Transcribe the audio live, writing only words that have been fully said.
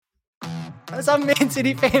Some Man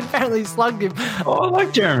City fan apparently slugged him. Oh, I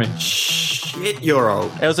like Jeremy. Shit, you're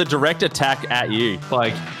old. It was a direct attack at you.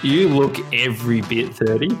 Like, you look every bit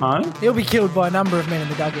 30, huh? He'll be killed by a number of men in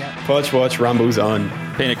the dugout. Watch, Rumble's on.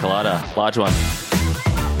 Pina colada, large one.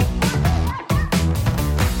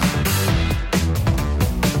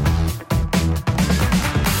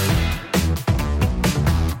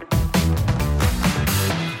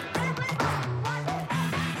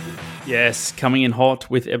 Yes, coming in hot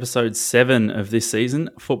with episode 7 of this season,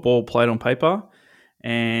 Football Played on Paper.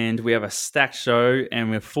 And we have a stacked show and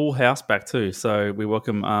we're full house back too. So we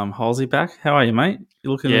welcome Halsey back. How are you, mate?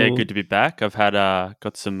 You looking good to be back. I've had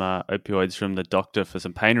got some opioids from the doctor for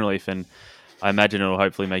some pain relief, and I imagine it'll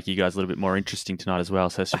hopefully make you guys a little bit more interesting tonight as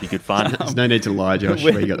well. So it should be good fun. There's no need to lie, Josh.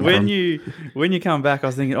 Where you got them from. When you come back, I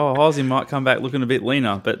was thinking, Halsey might come back looking a bit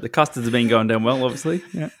leaner, but the custards have been going down well, obviously.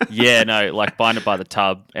 Yeah, no, like binded by the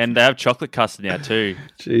tub, and they have chocolate custard now too.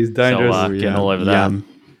 Jeez, dangerous. So getting all over that.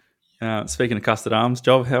 Speaking of custard arms,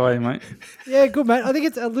 Job, how are you, mate? Yeah, good, mate. I think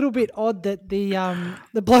it's a little bit odd that the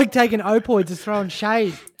bloke taking opioids is throwing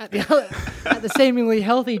shade at the seemingly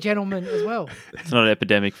healthy gentleman as well. It's not an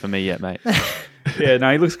epidemic for me yet, mate. Yeah,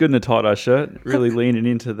 no, he looks good in a tight-ass shirt. Really leaning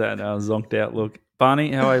into that zonked out look.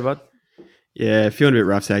 Barney, how are you, bud? Yeah, feeling a bit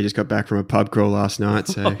rough today. Just got back from a pub crawl last night,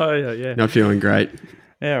 so not feeling great.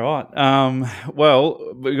 Yeah, right.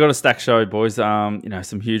 Well, we've got a stacked show, boys.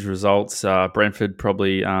 Some huge results. Brentford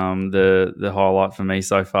probably the highlight for me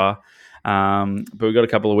so far. But we've got a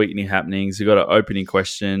couple of weekly happenings. We've got an opening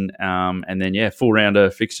question, and then full round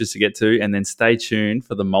of fixtures to get to, and then stay tuned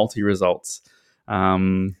for the multi results.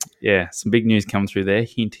 Some big news come through there.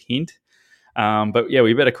 Hint, hint. But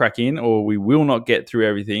we better crack in, or we will not get through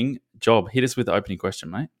everything. Job, hit us with the opening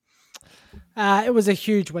question, mate. It was a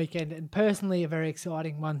huge weekend and personally a very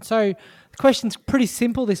exciting one. So the question's pretty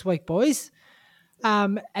simple this week, boys.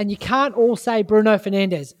 And you can't all say Bruno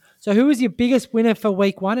Fernandes. So who was your biggest winner for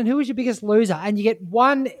week 1 and who was your biggest loser? And you get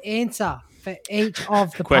one answer for each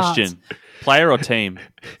of the question. Parts. Player or team?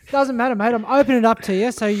 Doesn't matter, mate. I'm opening it up to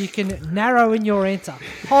you so you can narrow in your answer.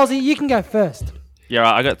 Halsey, you can go first.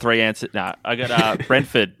 Yeah, I got 3 answers. No, I got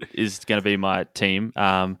Brentford is going to be my team.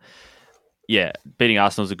 Beating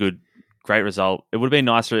Arsenal is a great result. It would have been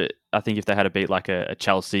nicer, I think, if they had to beat like a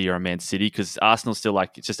Chelsea or a Man City, because Arsenal's still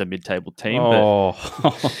it's just a mid-table team. Oh,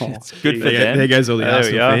 but it's good for them. There goes all the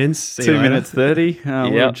Arsenal fans. See 2 minutes 30.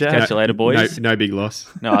 Catch you later, boys. No big loss.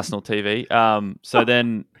 No Arsenal TV. So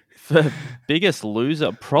then for biggest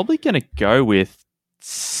loser, probably going to go with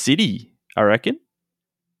City, I reckon.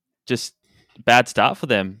 Just bad start for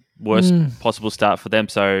them. Worst possible start for them.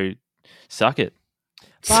 So suck it.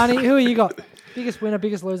 Barney, who you got? Biggest winner,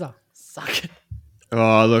 biggest loser. Suck it.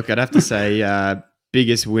 Oh, look, I'd have to say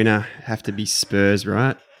biggest winner have to be Spurs,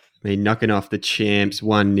 right? I mean, knocking off the champs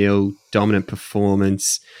 1-0, dominant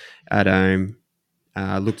performance at home.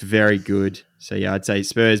 Looked very good. So, I'd say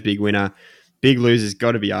Spurs, big winner. Big loser's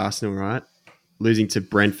got to be Arsenal, right? Losing to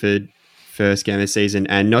Brentford first game of the season,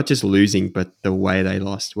 and not just losing, but the way they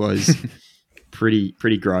lost was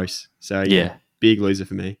pretty gross. So, big loser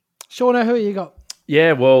for me. Shauno, who you got?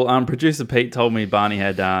 Yeah, well, producer Pete told me Barney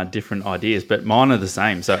had different ideas, but mine are the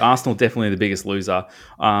same. So Arsenal definitely the biggest loser.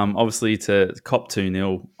 Obviously, to cop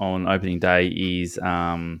 2-0 on opening day is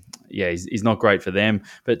he's not great for them.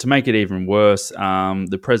 But to make it even worse,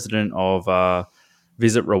 the president of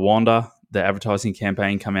Visit Rwanda, the advertising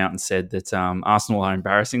campaign, come out and said that Arsenal are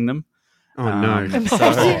embarrassing them. Oh, no.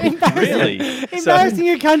 Embarrassing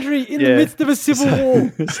a country in the midst of a civil war.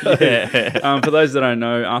 For those that don't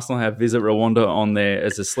know, Arsenal have Visit Rwanda on there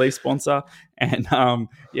as a sleeve sponsor. And,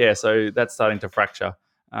 so that's starting to fracture.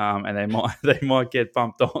 And they might get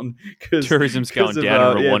bumped on. Tourism's going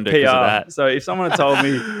down in Rwanda because of that. So if someone had told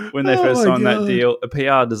me when they first signed that deal, a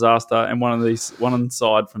PR disaster, and one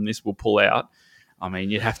side from this will pull out, I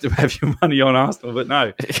mean, you'd have to have your money on Arsenal, but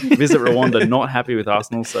no. Visit Rwanda, not happy with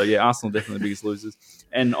Arsenal. So, Arsenal definitely the biggest losers.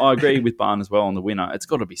 And I agree with Barn as well on the winner. It's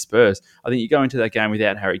got to be Spurs. I think you go into that game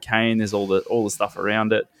without Harry Kane. There's all the stuff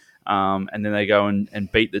around it. And then they go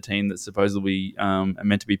and beat the team that's supposedly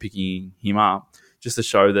meant to be picking him up, just to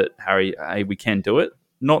show that, Harry, hey, we can do it.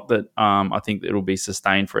 Not that I think that it'll be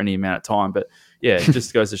sustained for any amount of time, but it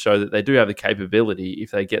just goes to show that they do have the capability,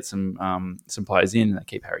 if they get some players in and they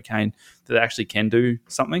keep Harry Kane, that they actually can do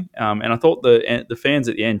something. And I thought the fans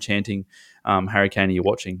at the end chanting Harry Kane, are you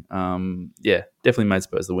watching? Definitely made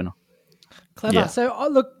Spurs the winner. Clever. Yeah. So,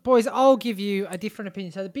 look, boys, I'll give you a different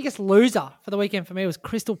opinion. So the biggest loser for the weekend for me was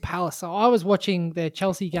Crystal Palace. So I was watching the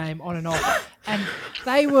Chelsea game on and off, and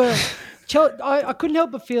they were... I couldn't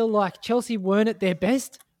help but feel like Chelsea weren't at their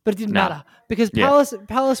best but it didn't No. matter because Yeah.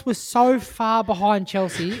 Palace was so far behind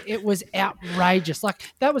Chelsea. It was outrageous. Like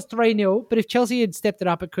that was 3-0, but if Chelsea had stepped it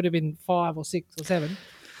up, it could have been 5 or 6 or 7.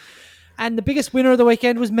 And the biggest winner of the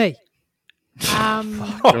weekend was me.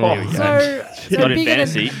 Oh, So Not in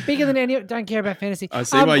fantasy. bigger than any. Don't care about fantasy. I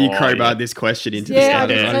see why you Oh, crowbarred yeah. this question into Yeah,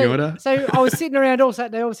 the starting order. so I was sitting around all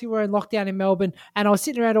Saturday. Obviously, we're in lockdown in Melbourne, and I was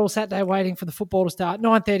sitting around all Saturday waiting for the football to start.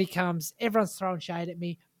 9:30 comes, everyone's throwing shade at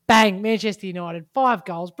me. Bang! Manchester United, 5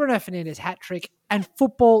 goals. Bruno Fernandes hat trick, and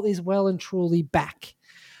football is well and truly back.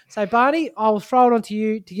 So, Barney, I will throw it on to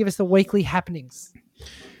you to give us the weekly happenings.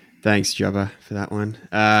 Thanks, Jobber, for that one.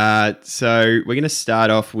 So we're going to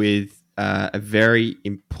start off with a very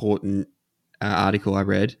important article I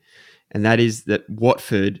read, and that is that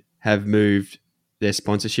Watford have moved their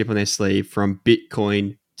sponsorship on their sleeve from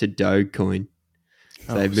Bitcoin to Dogecoin.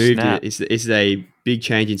 So they've moved snap. it. It's a big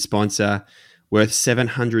change in sponsor worth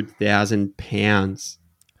 £700,000.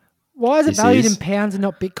 Why is it This valued is- in pounds and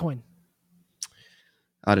not Bitcoin?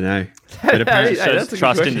 I don't know. But apparently, Hey, Shows that's a good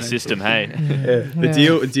trust in question, the system, actually. hey.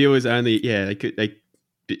 the deal was only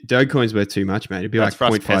Dogecoin's worth too much, mate. It'd be That's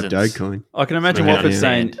like for us 0.5 peasants. Dogecoin. I can imagine Yeah. Watford Yeah.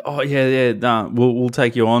 saying, "Oh yeah, nah, we'll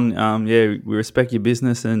take you on. Yeah, we respect your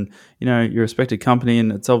business, and you're a respected company, and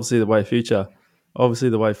it's obviously the way future, obviously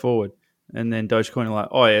the way forward." And then Dogecoin are like,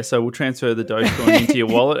 "Oh yeah, so we'll transfer the Dogecoin into your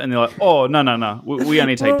wallet," and they're like, "Oh no, we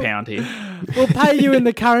only take pound here." We'll pay you in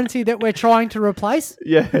the currency that we're trying to replace.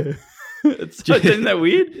 Yeah. Isn't that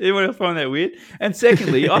weird? Anyone else find that weird? And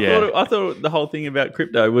secondly, Yeah. I thought the whole thing about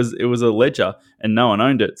crypto was it was a ledger and no one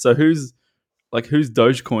owned it. So who's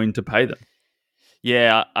Dogecoin to pay them?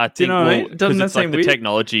 Yeah, I think know what I mean? Doesn't because that it's like seem the weird?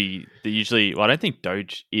 technology that usually. Well, I don't think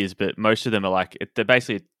Doge is, but most of them are like they're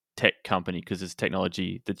basically a tech company because it's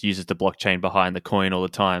technology that uses the blockchain behind the coin all the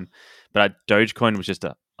time. But Dogecoin was just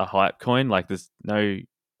a hype coin. Like there's no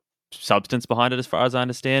substance behind it, as far as I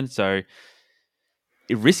understand. So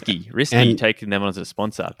risky And- taking them on as a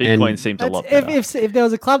sponsor. Bitcoin seems a lot If, better. if there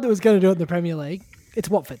was a club that was going to do it in the Premier League, it's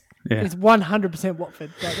Watford. Yeah. It's 100%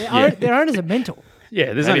 Watford. Like, Yeah. their owners are mental.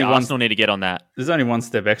 Yeah, there's Maybe only Arsenal need to get on that. there's only one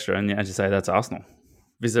step extra, and as you say, that's Arsenal.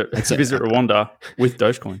 Visit it. Rwanda with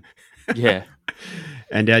Dogecoin. Yeah.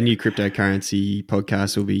 And our new cryptocurrency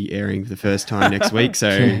podcast will be airing for the first time next week.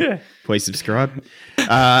 So please subscribe.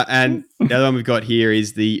 And the other one we've got here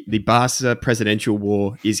is the Barca presidential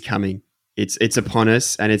war is coming. It's upon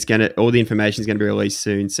us, and all the information is going to be released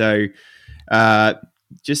soon. So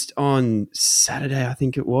just on Saturday, I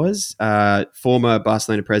think it was, former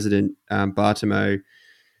Barcelona president Bartomeu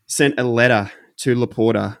sent a letter to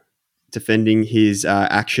Laporta defending his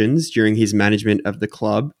actions during his management of the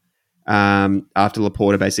club. After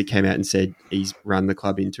Laporta basically came out and said he's run the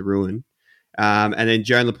club into ruin. And then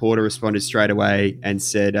Joan Laporta responded straight away and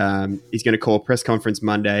said he's going to call a press conference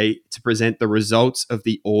Monday to present the results of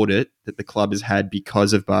the audit that the club has had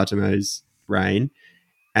because of Bartomeu's reign.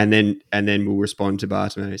 And then we'll respond to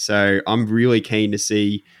Bartomeu. So I'm really keen to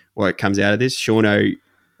see what comes out of this. Shauno,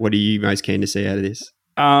 what are you most keen to see out of this?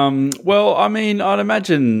 Well, I mean, I'd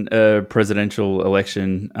imagine a presidential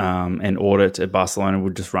election and audit at Barcelona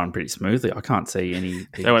would just run pretty smoothly. I can't see any.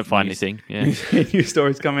 They won't find news- anything. Yeah. New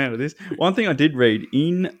stories coming out of this. One thing I did read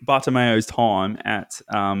in Bartomeu's time at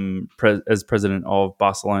as president of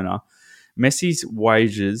Barcelona, Messi's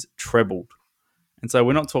wages trebled. And so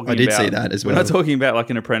we're not talking I did about, see that as We're well. not talking about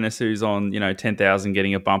like an apprentice who's on, 10,000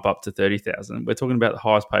 getting a bump up to 30,000. We're talking about the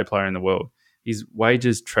highest paid player in the world. His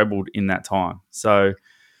wages trebled in that time. So,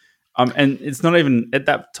 and it's not even at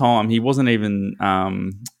that time, he wasn't even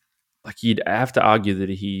like you'd have to argue that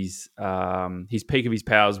his peak of his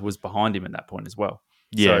powers was behind him at that point as well.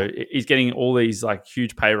 Yeah. So he's getting all these like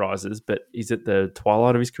huge pay rises, but he's at the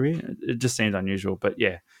twilight of his career. It just seems unusual. But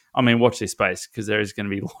yeah, I mean, watch this space because there is going to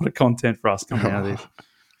be a lot of content for us coming out of this.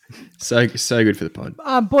 So good for the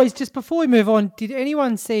pod. Boys, just before we move on, did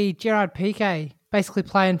anyone see Gerard Piqué basically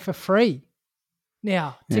playing for free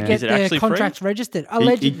now to Yeah. get Is it their actually free? contracts registered?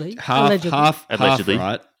 Allegedly. Half, Allegedly.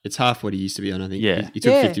 right? It's half what he used to be on, I think. Yeah. He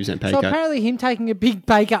took 50% pay so cut. apparently him taking a big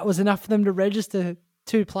pay cut was enough for them to register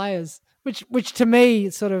 2 players, which to me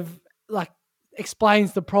sort of like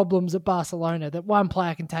explains the problems at Barcelona, that one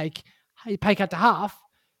player can take a pay cut to half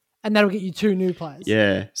and that'll get you 2 new players.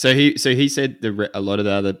 Yeah. So he said a lot of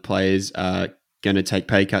the other players are going to take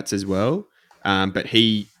pay cuts as well, but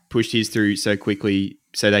he pushed his through so quickly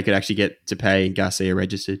so they could actually get to pay Garcia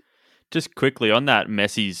registered. Just quickly on that,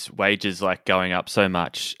 Messi's wages like going up so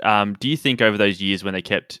much. Do you think over those years when they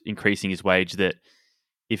kept increasing his wage that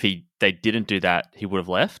if they didn't do that, he would have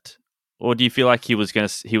left? Or do you feel like he was there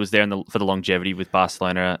for the longevity with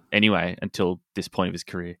Barcelona anyway until this point of his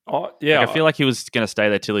career? Oh yeah, Like, I feel like he was going to stay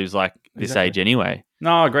there till he was like this Exactly. age anyway.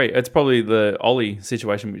 No, I agree. It's probably the Ollie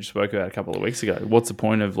situation we spoke about a couple of weeks ago. What's the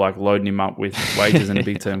point of like loading him up with wages and a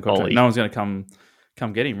big term contract? Ollie. No one's going to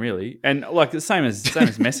come get him really. And like the same as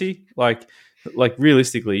Messi. Like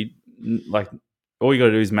realistically, like all you got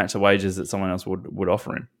to do is match the wages that someone else would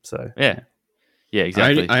offer him. So Yeah,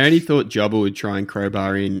 exactly. I only thought Jobber would try and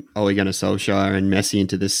crowbar in Ole Gunnar Solskjaer and Messi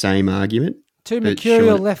into the same argument. Two But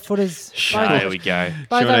mercurial Sean- left footers. There we go.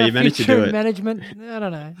 Both Sean, have you a managed to future do in it. management. I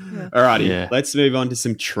don't know. Yeah. Alrighty, Yeah. let's move on to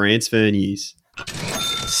some transfer news.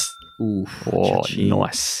 Ooh, Oh, cha-ching.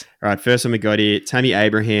 nice. All right, first one we got here, Tammy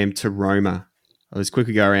Abraham to Roma. Let's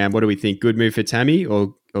quickly go around. What do we think? Good move for Tammy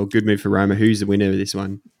or good move for Roma? Who's the winner of this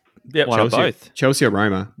one? yeah, Why not both? Chelsea or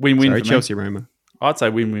Roma? Win-win Sorry, for me. Chelsea or Roma. I'd say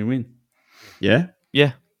win-win-win. Yeah?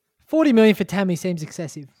 Yeah. 40 million for Tammy seems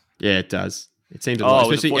excessive. Yeah, it does. It seems a Oh, lot,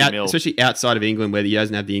 was it 40 mil? especially outside of England where he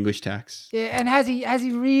doesn't have the English tax. Yeah, and has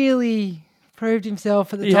he really proved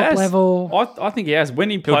himself at the He top has. level? I think he has. When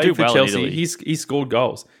he do played for well in Chelsea, Italy. he scored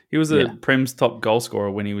goals. He was a Yeah. Prem's top goal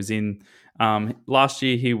scorer when he was in. Last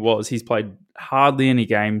year he's played hardly any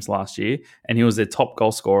games last year, and he was their top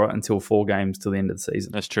goal scorer until 4 games till the end of the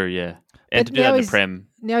season. That's true, yeah. And But to do that now in the he's- Prem,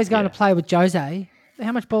 Now he's going Yeah. to play with Jose.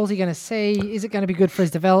 How much ball is he going to see? Is it going to be good for his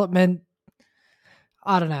development?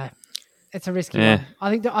 I don't know. It's a risky Yeah.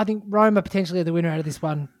 one. I think Roma potentially are the winner out of this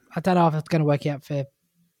one. I don't know if it's going to work out for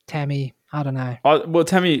Tammy. I don't know. Well,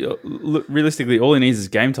 Tammy, realistically, all he needs is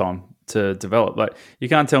game time to develop. Like you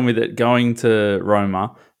can't tell me that going to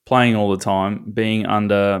Roma, playing all the time, being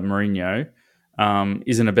under Mourinho,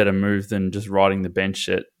 isn't a better move than just riding the bench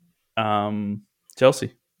at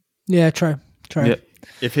Chelsea. Yeah, true. Yeah.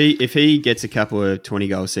 If he gets a couple of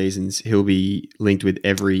 20-goal seasons, he'll be linked with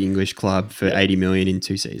every English club for 80 million in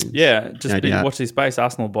 2 seasons. Yeah, just No doubt. watch this space.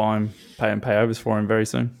 Arsenal buy him, pay overs for him very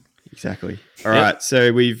soon. Exactly. All right.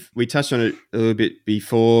 So we touched on it a little bit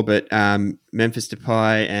before, but Memphis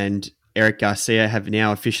Depay and Eric Garcia have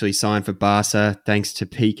now officially signed for Barca, thanks to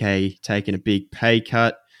PK taking a big pay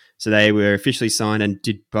cut. So they were officially signed and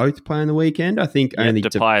did both play on the weekend. I think only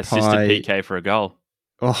Depay assisted PK for a goal.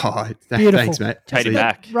 Oh, Beautiful. thanks, mate. Paid him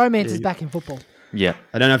back. Romance is back in football. Yeah.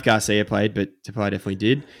 I don't know if Garcia played, but Depay definitely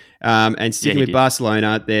did. And sticking he with did.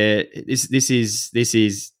 Barcelona, this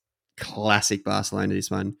is classic Barcelona.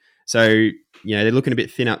 This one, so they're looking a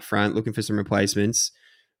bit thin up front, looking for some replacements.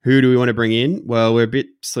 Who do we want to bring in? Well, we're a bit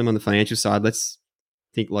slim on the financial side. Let's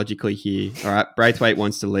think logically here. All right, Braithwaite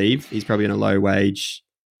wants to leave. He's probably on a low wage.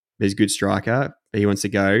 He's a good striker, but he wants to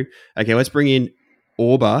go. Okay, let's bring in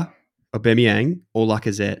Auba, Aubameyang, or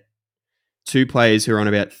Lacazette. 2 players who are on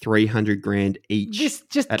about 300 grand each This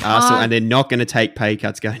just at can't, Arsenal, and they're not going to take pay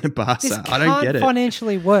cuts going to this Barca. I can't don't get it.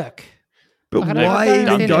 financially work. But Like, I don't why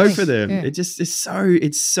understand even go anything. for them? Yeah.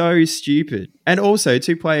 It's so stupid. And also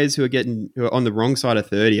 2 players who are on the wrong side of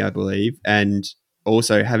 30, I believe, and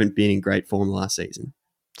also haven't been in great form last season.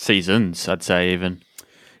 Seasons, I'd say even.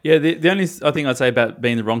 Yeah, the only thing I'd say about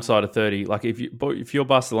being the wrong side of 30, like if you're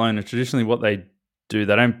Barcelona, traditionally what they do,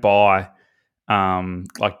 they don't buy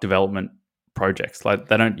like development projects. Like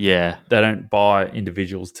they don't buy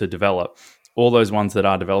individuals to develop. All those ones that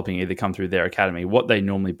are developing either come through their academy. What they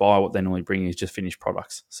normally bring is just finished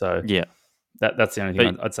products. So Yeah. that's the only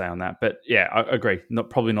thing I'd say on that. But yeah, I agree.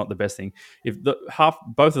 Probably not the best thing. If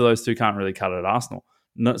both of those two can't really cut it at Arsenal.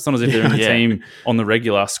 It's not as if they're in the Yeah. team on the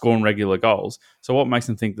regular, scoring regular goals. So what makes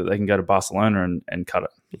them think that they can go to Barcelona and cut it?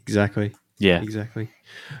 Exactly. Yeah. Exactly.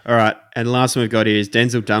 All right. And the last one we've got here is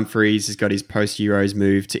Denzel Dumfries has got his post-Euros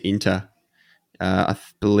move to Inter. I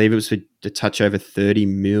believe it was for a touch over 35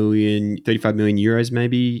 million euros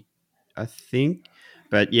maybe, I think.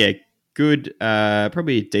 But yeah, good,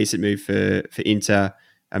 probably a decent move for Inter.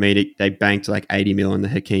 I mean, they banked like 80 mil on the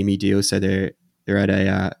Hakimi deal, so they're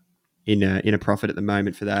at in a profit at the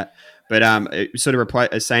moment for that. But it sort of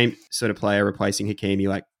a same sort of player replacing Hakimi,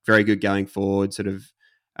 like very good going forward, sort of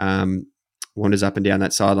wanders up and down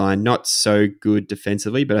that sideline. Not so good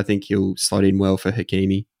defensively, but I think he'll slot in well for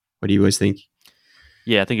Hakimi. What do you guys think?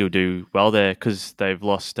 Yeah, I think he'll do well there because they've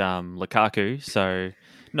lost Lukaku. So,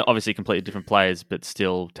 not obviously completely different players, but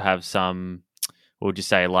still to have some, what would you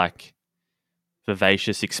say, like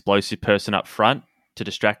vivacious, explosive person up front to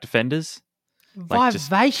distract defenders. Like just-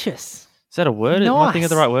 Vivacious. Is that a word? Am I thinking of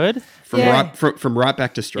the Nice. right word? From right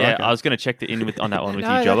back to striker. Yeah, I was going to check the in on that one with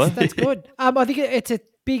No, you, Jobber. that's good. I think it's a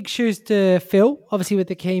big shoes to fill, obviously with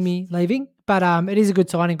the Hakimi leaving, but it is a good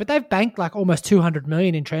signing. But they've banked like almost 200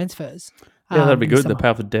 million in transfers. Yeah, that'd be in the good. The summer.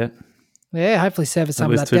 power for debt. Yeah, hopefully service At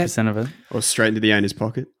some of least that debt. 2% of it. Or straight into the owner's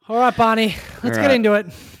pocket. All right, Barney, let's All get right. into it.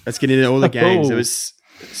 Let's get into all the games.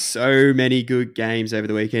 Oh. So many good games over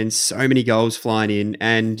the weekend, so many goals flying in.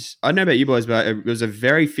 And I don't know about you boys, but it was a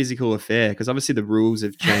very physical affair because obviously the rules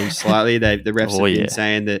have changed slightly. The refs have been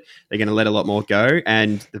saying that they're going to let a lot more go,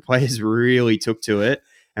 and the players really took to it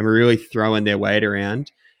and were really throwing their weight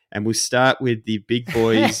around. And we'll start with the big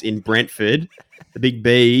boys in Brentford, the big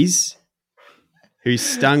Bees, who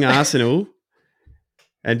stung Arsenal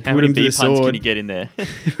and How put many them to bee the puns sword. can you get in there?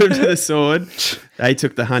 Put them to the sword. They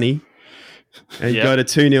took the honey. And got a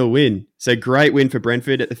 2-0 win. So great win for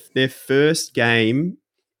Brentford at their first game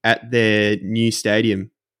at their new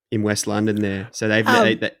stadium in West London there. So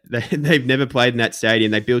they've never played in that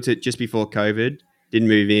stadium. They built it just before COVID, didn't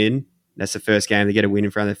move in. That's the first game. They get a win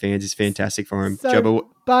in front of the fans. It's fantastic for them. So, Jobber,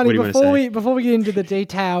 Barney, what do you want to say? before we get into the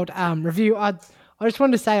detailed review, I just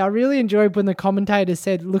wanted to say I really enjoyed when the commentators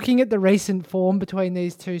said, looking at the recent form between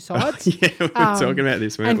these two sides. Yeah, we were talking about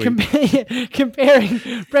this, weren't we? And comparing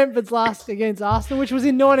Brentford's last against Arsenal, which was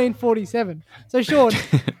in 1947. So, Sean,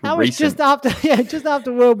 that was just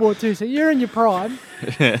after World War II. So you're in your prime.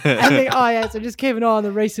 So just keep an eye on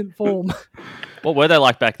the recent form. What were they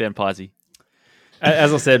like back then, Pizey?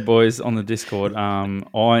 As I said, boys, on the Discord,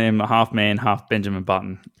 I am half man, half Benjamin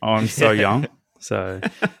Button. I'm so young, so...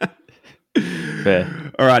 Fair.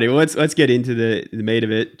 Alrighty, well, let's get into the meat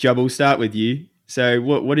of it. Job, we'll start with you. So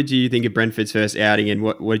what did you think of Brentford's first outing and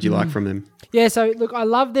what did you like from them? Yeah, so look, I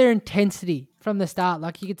love their intensity from the start.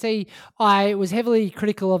 Like you could see, I was heavily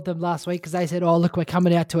critical of them last week because they said, oh, look, we're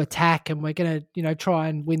coming out to attack and we're going to, try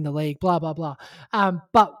and win the league, blah, blah, blah.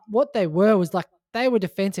 But what they were was like, they were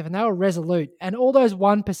defensive and they were resolute. And all those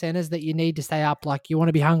 1%ers that you need to stay up, like you want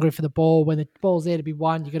to be hungry for the ball. When the ball's there to be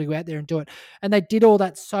won, you got to go out there and do it. And they did all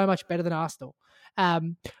that so much better than Arsenal.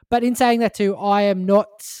 But in saying that too, I'm not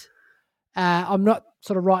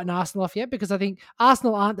sort of writing Arsenal off yet because I think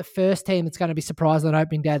Arsenal aren't the first team that's going to be surprised on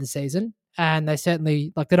opening day of the season. And they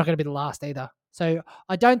certainly, they're not going to be the last either. So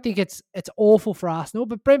I don't think it's awful for Arsenal,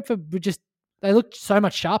 but Brentford they looked so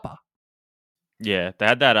much sharper. Yeah, they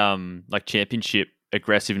had that championship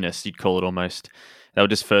aggressiveness, you'd call it almost. They were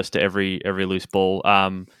just first to every loose ball.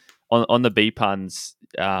 On the bee puns,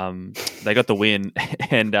 they got the win,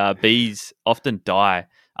 and bees often die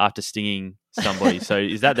after stinging somebody. So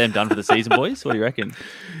is that them done for the season, boys? What do you reckon?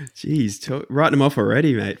 Jeez, writing them off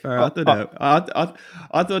already, mate. I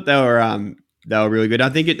thought they were really good. I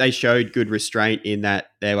think they showed good restraint in that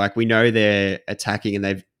they're like, we know they're attacking and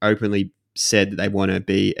they've openly said that they want to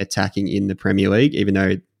be attacking in the Premier League, even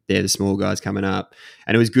though they're the small guys coming up.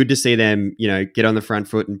 And it was good to see them, get on the front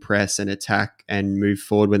foot and press and attack and move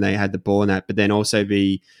forward when they had the ball and that, but then also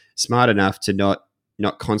be smart enough to not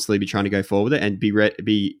constantly be trying to go forward with it and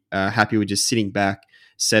be happy with just sitting back,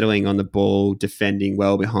 settling on the ball, defending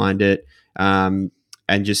well behind it, and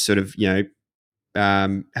just sort of,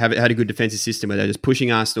 had a good defensive system where they're just pushing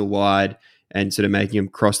Arsenal wide and sort of making them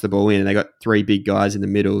cross the ball in. And they got three big guys in the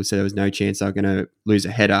middle, so there was no chance they were going to lose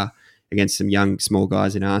a header against some young, small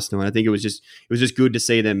guys in Arsenal. And I think it was just good to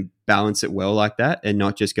see them balance it well like that and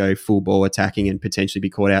not just go full ball attacking and potentially be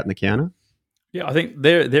caught out in the counter. Yeah, I think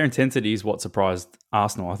their intensity is what surprised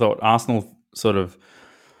Arsenal. I thought Arsenal sort of,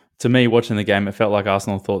 to me, watching the game, it felt like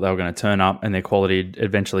Arsenal thought they were going to turn up and their quality would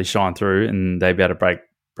eventually shine through and they'd be able to break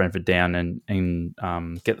Brentford down and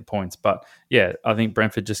get the points. But yeah, I think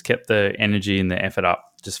Brentford just kept the energy and the effort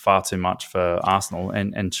up just far too much for Arsenal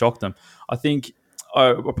and shocked them. I think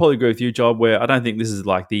I probably agree with you, Job, where I don't think this is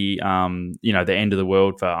like the the end of the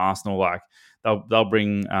world for Arsenal. Like they'll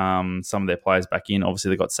bring some of their players back in. Obviously,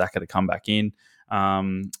 they got Saka to come back in.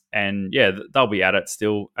 And yeah, they'll be at it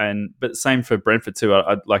still. But same for Brentford too.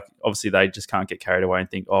 Obviously they just can't get carried away and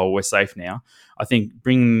think, oh, we're safe now. I think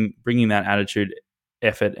bringing that attitude,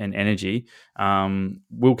 effort and energy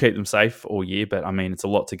will keep them safe all year. But I mean, it's a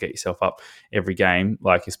lot to get yourself up every game,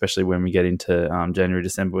 like especially when we get into January,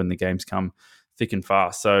 December when the games come thick and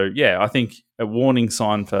fast. So yeah, I think a warning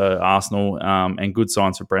sign for Arsenal and good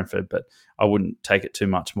signs for Brentford, but I wouldn't take it too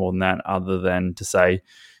much more than that other than to say,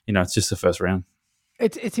 it's just the first round.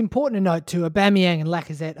 It's important to note too, Aubameyang and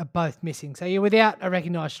Lacazette are both missing. So you're without a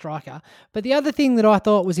recognised striker. But the other thing that I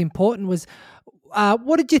thought was important was,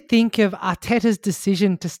 what did you think of Arteta's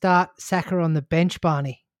decision to start Saka on the bench,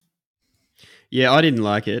 Barney? Yeah, I didn't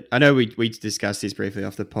like it. I know we discussed this briefly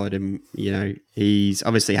off the pod, and he's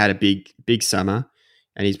obviously had a big summer,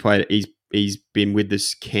 and he's been with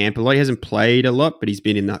this camp a lot. He hasn't played a lot, but he's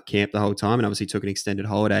been in that camp the whole time, and obviously took an extended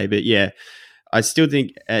holiday. But yeah, I still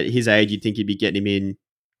think at his age, you'd think he'd be getting him in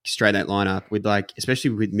straight in that lineup with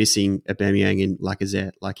especially with missing Aubameyang and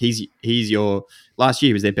Lacazette. Like he's your last year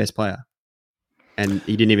he was their best player, and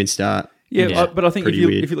he didn't even start. Yeah, Yeah. but I think Pretty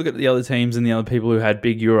weird. if you look at the other teams and the other people who had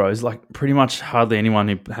big Euros, like pretty much hardly anyone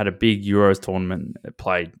who had a big Euros tournament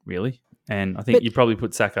played, really. And I think But- you'd probably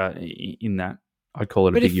put Saka in that. I'd call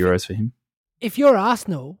it a But big if- Euros for him. If you're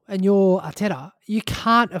Arsenal and you're Arteta, you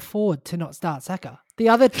can't afford to not start Saka. The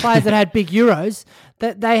other players that had big Euros,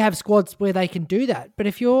 that they have squads where they can do that. But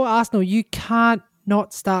if you're Arsenal, you can't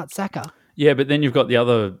not start Saka. Yeah, but then you've got the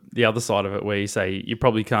other side of it where you say you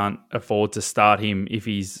probably can't afford to start him if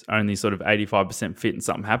he's only sort of 85% fit and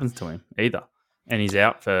something happens to him either, and he's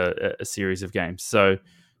out for a series of games. So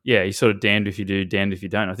yeah, you're sort of damned if you do, damned if you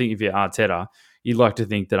don't. I think if you're Arteta, you'd like to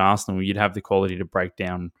think that Arsenal, you'd have the quality to break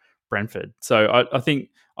down Brentford. So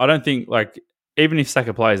I don't think like even if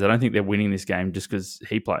Saka plays, I don't think they're winning this game just because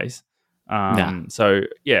he plays. Nah. So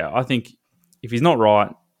yeah, I think if he's not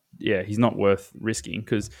right, yeah, he's not worth risking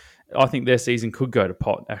because I think their season could go to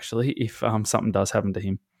pot actually if something does happen to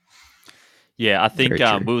him. Yeah, I think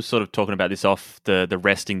Very true. we were sort of talking about this off the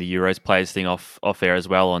resting the Euros players thing off air as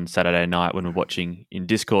well on Saturday night when we were watching in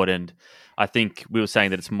Discord, and I think we were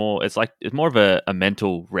saying that it's more of a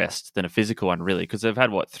mental rest than a physical one, really, because they've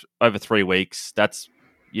had over 3 weeks. That's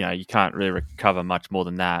you can't really recover much more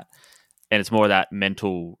than that, and it's more of that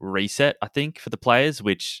mental reset, I think, for the players,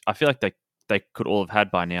 which I feel like they could all have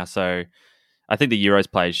had by now. So I think the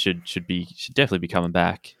Euros players should definitely be coming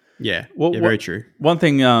back. Yeah, Well, very true. One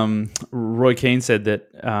thing Roy Keane said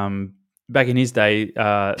that back in his day,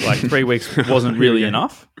 like 3 weeks wasn't really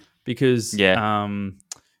enough because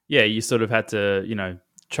you sort of had to,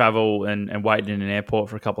 travel and wait in an airport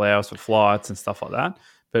for a couple of hours for flights and stuff like that.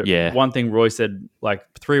 But one thing Roy said, like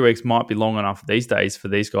 3 weeks might be long enough these days for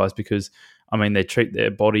these guys because, I mean, they treat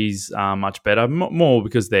their bodies much better, more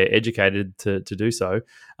because they're educated to do so.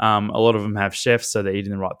 A lot of them have chefs, so they're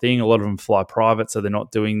eating the right thing. A lot of them fly private, so they're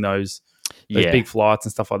not doing those big flights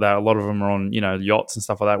and stuff like that. A lot of them are on, yachts and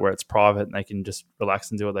stuff like that where it's private and they can just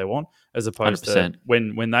relax and do what they want, as opposed 100%. to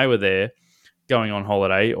when they were there going on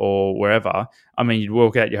holiday or wherever. I mean, you'd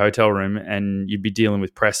walk out your hotel room and you'd be dealing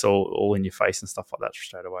with press all in your face and stuff like that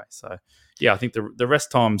straight away. So, yeah, I think the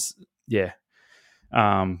rest times,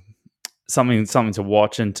 something to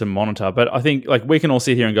watch and to monitor. But I think like we can all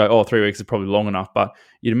sit here and go, 3 weeks is probably long enough. But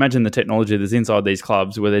you'd imagine the technology that's inside these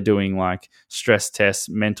clubs where they're doing like stress tests,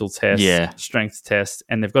 mental tests, strength tests,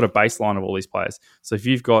 and they've got a baseline of all these players. So if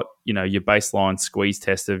you've got, your baseline squeeze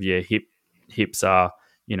test of your hips are,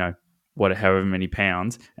 however many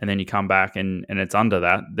pounds, and then you come back and it's under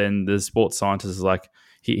that, then the sports scientist is like,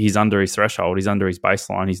 he's under his threshold, he's under his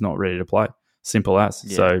baseline, he's not ready to play. Simple as.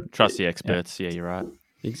 Yeah, So trust the experts. Yeah, you're right.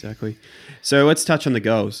 Exactly. So let's touch on the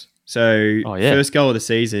goals. So first goal of the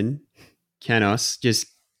season, Canos just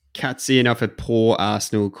cuts in off a poor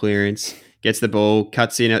Arsenal clearance, gets the ball,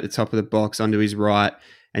 cuts in at the top of the box onto his right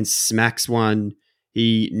and smacks one.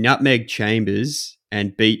 He nutmegged Chambers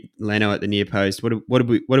and beat Leno at the near post. What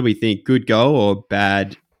do we think? Good goal or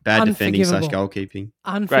bad defending / goalkeeping?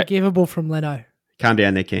 Unforgivable from Leno. Calm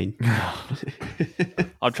down there, Keane.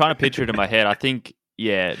 I'm trying to picture it in my head. I think,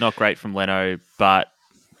 not great from Leno, but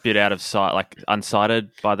bit out of sight, like unsighted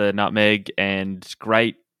by the nutmeg, and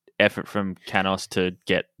great effort from Canos to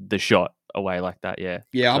get the shot away like that. Yeah.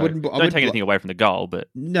 Yeah, So I wouldn't take anything away from the goal, but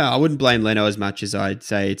no, I wouldn't blame Leno as much as I'd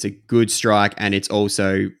say it's a good strike, and it's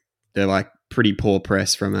also the pretty poor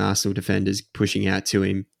press from Arsenal defenders pushing out to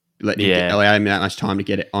him, allow him that much time to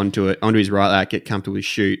get it onto his right leg, get comfortable to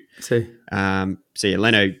shoot. So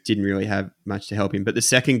Leno didn't really have much to help him. But the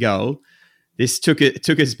second goal, this took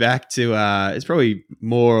us back to it's probably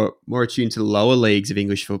more attuned to the lower leagues of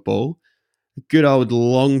English football. Good old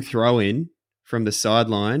long throw in from the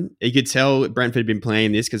sideline. You could tell Brentford had been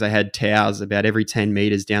playing this because they had towels about every 10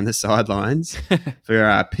 metres down the sidelines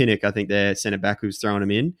for Pinnock. I think their centre back who was throwing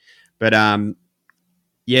them in. But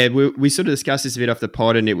we sort of discussed this a bit off the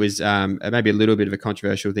pod, and it was maybe a little bit of a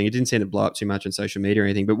controversial thing. It didn't seem to blow up too much on social media or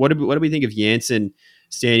anything. But what do we think of Janssen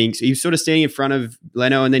standing? He was sort of standing in front of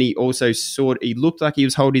Leno, and then he also he looked like he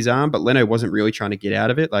was holding his arm, but Leno wasn't really trying to get out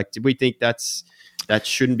of it. Like, did we think that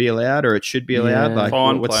shouldn't be allowed, or it should be allowed? Like,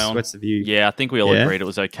 what's the view? Yeah, I think we all agreed it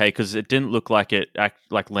was okay because it didn't look like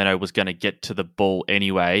like Leno was going to get to the ball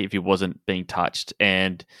anyway if he wasn't being touched,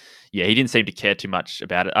 and he didn't seem to care too much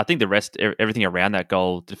about it. I think the rest, everything around that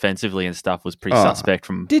goal, defensively and stuff, was pretty suspect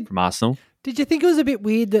from Arsenal. Did you think it was a bit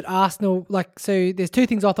weird that Arsenal, so there's two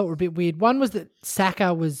things I thought were a bit weird. One was that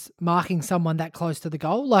Saka was marking someone that close to the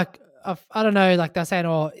goal. Like, I don't know, like they're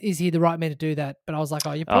saying, is he the right man to do that? But I was like,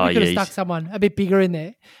 you probably could have stuck someone a bit bigger in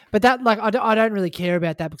there. But that, like, I don't really care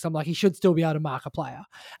about that because I'm like, he should still be able to mark a player.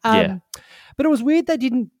 But it was weird they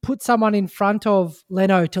didn't put someone in front of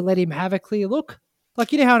Leno to let him have a clear look.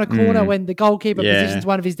 Like, you know how in a corner when the goalkeeper Yeah. positions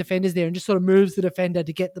one of his defenders there and just sort of moves the defender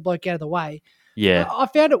to get the bloke out of the way. Yeah. I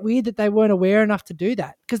found it weird that they weren't aware enough to do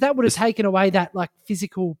that, because that would have taken away that like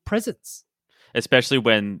physical presence. Especially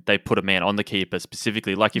when they put a man on the keeper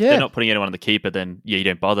specifically. Like if Yeah. they're not putting anyone on the keeper, then you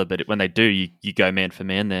don't bother. But when they do, you go man for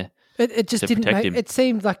man there. It just to didn't protect make him. it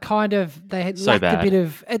seemed like kind of they had So lacked bad. a bit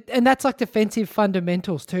of and that's like defensive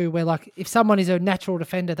fundamentals too, where like if someone is a natural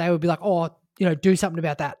defender, they would be like, oh, do something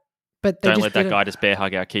about that. But they Don't just let that didn't. guy just bear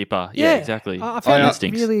hug our keeper. Yeah, exactly. I found that that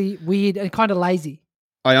stinks. really weird and kind of lazy.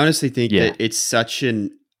 I honestly think Yeah. that it's such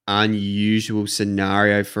an unusual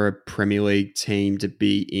scenario for a Premier League team to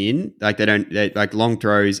be in. Like like long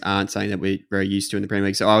throws aren't something that we're very used to in the Premier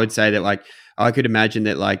League. So I would say that like I could imagine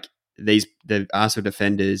that like the Arsenal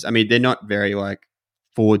defenders, I mean, they're not very like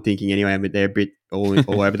forward thinking anyway, but they're a bit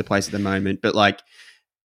all over the place at the moment. But like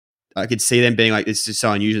I could see them being like, this is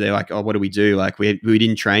so unusual. They're like, oh, what do we do? Like we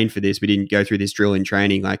didn't train for this. We didn't go through this drill in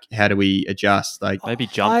training. Like, how do we adjust? Like, Maybe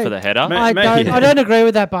jump for the header. Mate, I don't agree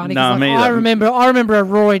with that, Barney. 'Cause, No, like, me I either. remember a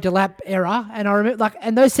Roy Delap era, and I remember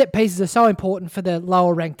and those set pieces are so important for the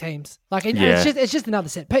lower ranked teams. Like, and Yeah. it's just another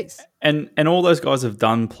set piece. And all those guys have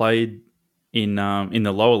played in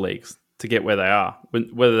the lower leagues to get where they are,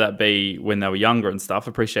 whether that be when they were younger and stuff.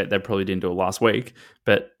 Appreciate they probably didn't do it last week,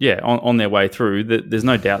 but yeah, on their way through, there's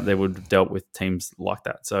no doubt they would have dealt with teams like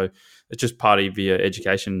that. So it's just part of your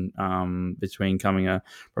education between becoming a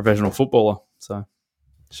professional footballer. So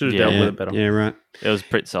should have dealt with it better. Yeah, right. It was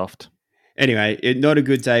pretty soft. Anyway, not a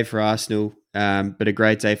good day for Arsenal, but a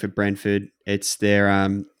great day for Brentford. It's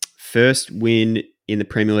their first win in the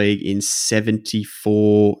Premier League in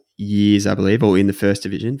 74 years, I believe, or in the first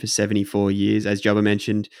division for 74 years. As Jobber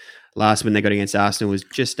mentioned, last win they got against Arsenal was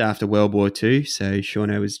just after World War II, so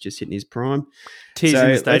Shauno was just hitting his prime. Tears So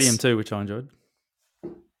in the stadium let's- too, which I enjoyed.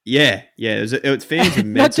 Yeah, it was fans were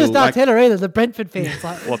mental. Not just like, Arteta either, the Brentford fans.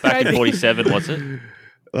 Like, What, back in 47, was it?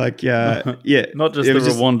 like yeah, Not just it the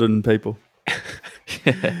was Rwandan people.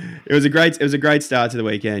 It was a great start to the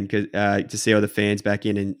weekend to see all the fans back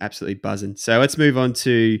in and absolutely buzzing. So let's move on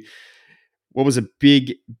to what was a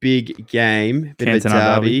big game, bit of a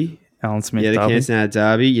Cantona derby. Alan Smith Yeah, the derby. Cantona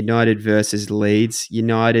derby. United versus Leeds.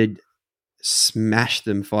 United smashed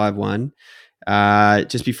them 5-1.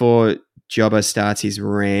 Just before Jobber starts his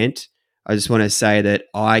rant, I just want to say that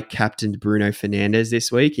I captained Bruno Fernandes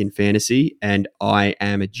this week in fantasy, and I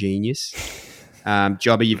am a genius.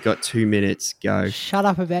 Jobber, you've got 2 minutes. Go. shut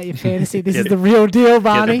up about your fantasy. This is the real deal, Get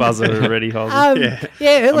Barney. the buzzer ready, Halsey.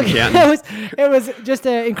 Look, counting. it was just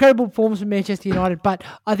an incredible performance from Manchester United, but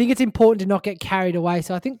I think it's important to not get carried away.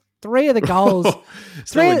 So I think 3 of the goals,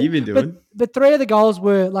 It's not what you've been doing. but 3 of the goals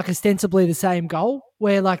were like ostensibly the same goal,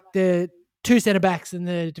 where like the 2 centre backs and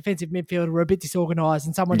the defensive midfielder were a bit disorganised,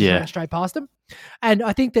 and someone just Yeah. ran straight past them. And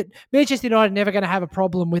I think that Manchester United are never going to have a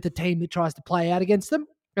problem with a team that tries to play out against them.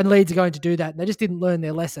 And Leeds are going to do that. And they just didn't learn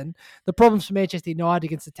their lesson. The problems for Manchester United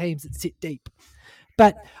against the teams that sit deep.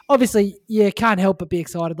 But obviously, you can't help but be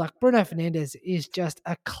excited. Like, Bruno Fernandes is just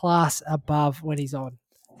a class above when he's on.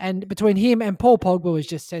 And between him and Paul Pogba was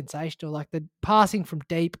just sensational, like the passing from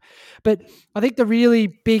deep. But I think the really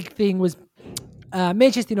big thing was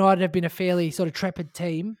Manchester United have been a fairly sort of trepid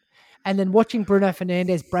team. And then watching Bruno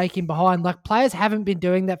Fernandes break in behind, like players haven't been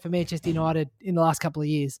doing that for Manchester United in the last couple of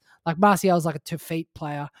years. Like Martial's like a 2-feet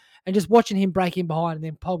player, and just watching him break in behind and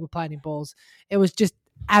then Pogba playing in balls, it was just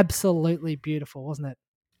absolutely beautiful, wasn't it?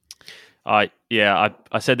 I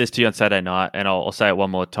said this to you on Saturday night, and I'll say it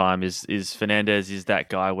one more time. Is Fernandes is that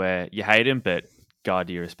guy where you hate him, but God,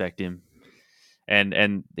 do you respect him?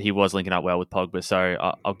 And he was linking up well with Pogba,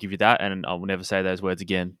 so I'll give you that, and I will never say those words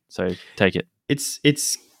again. So take it.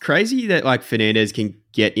 It's crazy that like Fernandes can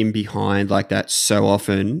get in behind like that so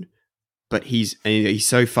often, but he's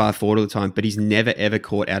so far forward all the time, but he's never ever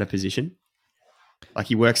caught out of position. Like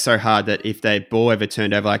he works so hard that if the ball ever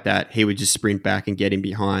turned over like that, he would just sprint back and get in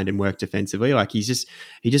behind and work defensively. Like he just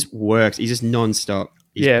works. He's just nonstop.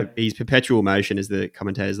 He's perpetual motion, as the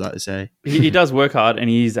commentators like to say. He does work hard and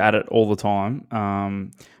he's at it all the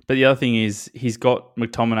time. But the other thing is he's got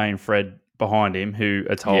McTominay and Fred behind him who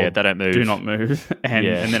are told, Yeah, they don't move. do not move, and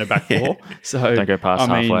then a back four. So Don't go past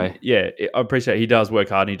halfway. Yeah, I appreciate he does work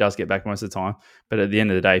hard and he does get back most of the time. But at the end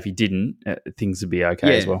of the day, if he didn't, things would be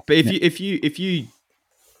okay as well. But if you,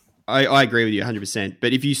 I agree with you 100%.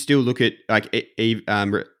 But if you still look at like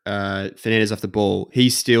Fernandes off the ball, he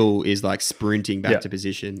still is like sprinting back to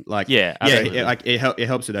position. Like absolutely. like it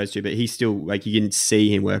helps with those two. But he's still like you can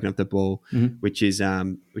see him working off the ball, which is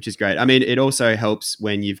great. I mean, it also helps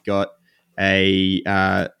when you've got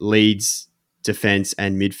a Leeds defense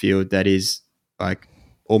and midfield that is like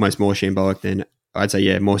almost more shambolic than I'd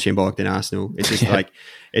say more shambolic than Arsenal. It's just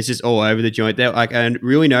it's just all over the joint. They and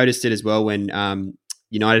really noticed it as well when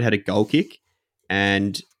United had a goal kick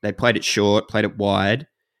and they played it short, played it wide,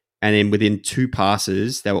 and then within 2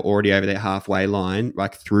 passes they were already over their halfway line,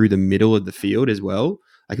 like through the middle of the field as well.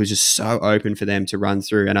 Like it was just so open for them to run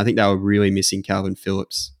through, and I think they were really missing Calvin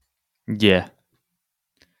Phillips. Yeah.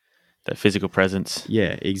 That physical presence.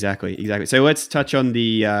 Yeah, exactly. So let's touch on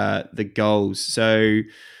the goals. So,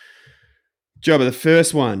 Jobber, the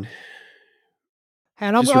first one.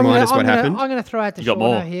 And I'm Just remind us what happened. I'm going to throw out to You got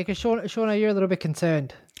more. Shauno here because Shauno, you're a little bit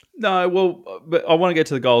concerned. No, well, but I want to get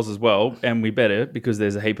to the goals as well, and we better because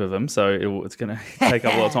there's a heap of them, so it's going to take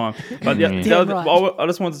up a lot of time. But I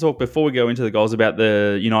just wanted to talk before we go into the goals about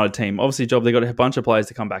the United team. Obviously, Job, they got a bunch of players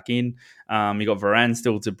to come back in. You got Varane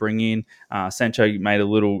still to bring in. Sancho made a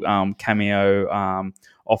little cameo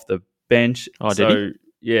off the bench. Oh, did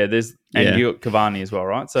he? Yeah, you got Cavani as well,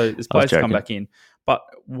 right? So there's players to come back in. But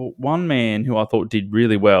one man who I thought did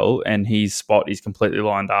really well, and his spot is completely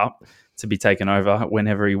lined up to be taken over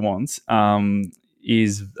whenever he wants,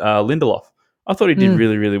 is Lindelof. I thought he did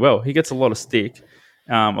really, really well. He gets a lot of stick.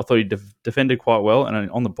 I thought he defended quite well,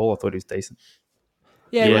 and on the ball, I thought he was decent.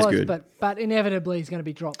 Yeah, he he was, good. but inevitably he's going to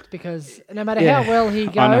be dropped because no matter how well he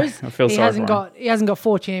goes, he hasn't got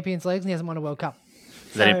 4 Champions Leagues and he hasn't won a World Cup.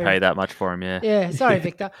 They didn't pay that much for him, yeah. Yeah, sorry,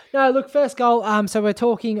 Victor. No, look, first goal. So we're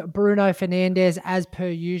talking Bruno Fernandes as per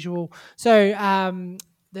usual. So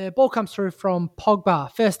the ball comes through from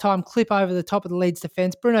Pogba. First time clip over the top of the Leeds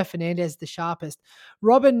defence. Bruno Fernandes, the sharpest.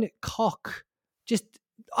 Robin Koch,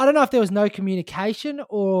 I don't know if there was no communication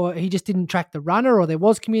or he just didn't track the runner or there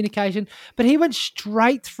was communication, but he went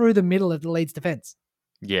straight through the middle of the Leeds defence.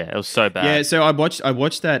 Yeah, it was so bad. Yeah, so I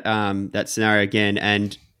watched that that scenario again,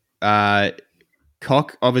 and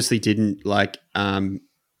Koch obviously didn't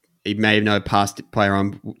he may have not passed the player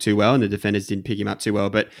on too well and the defenders didn't pick him up too well,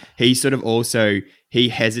 but he sort of he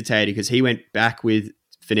hesitated because he went back with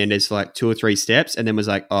Fernandes for 2 or 3 steps and then was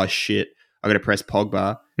like, oh shit, I got to press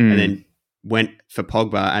Pogba, and then went for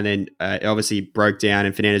Pogba, and then it obviously broke down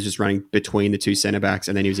and Fernandes was running between the 2 centre-backs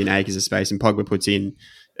and then he was in acres of space and Pogba puts in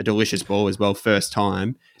a delicious ball as well first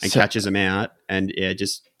time and catches him out and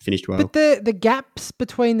just finished well. But the gaps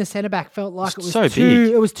between the centre back felt like it was so too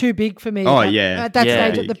big. It was too big for me. Oh, At that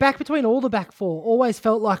stage, big. the back between all the back 4 always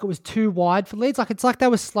felt like it was too wide for Leeds. It's like they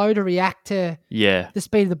were slow to react to the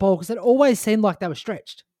speed of the ball because it always seemed like they were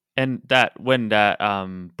stretched. And when that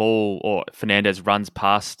ball or Fernandes runs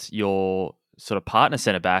past your sort of partner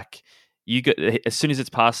centre back, as soon as it's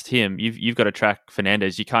past him, you've got to track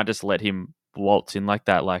Fernandes. You can't just let him waltz in like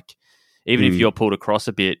that. Even if you're pulled across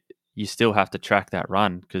a bit, you still have to track that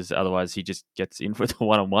run because otherwise he just gets in for the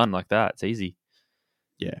one-on-one like that. It's easy.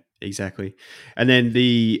 Yeah, exactly. And then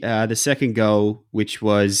the second goal, which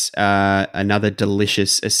was another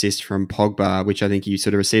delicious assist from Pogba, which I think he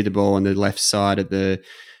sort of received the ball on the left side of the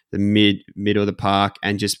middle of the park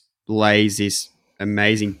and just lays this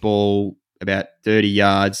amazing ball about 30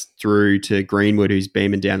 yards through to Greenwood, who's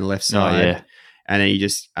beaming down the left side. Oh, yeah. And then he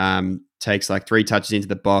just takes 3 touches into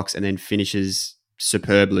the box and then finishes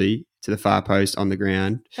superbly to the far post on the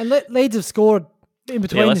ground. And Leeds have scored in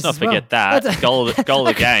between. Yeah, let's this not as well. forget that. Goal of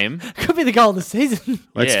the game. Could be the goal of the season.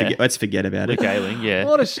 Let's forget about Luke it. Ayling, yeah.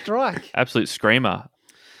 What a strike. Absolute screamer.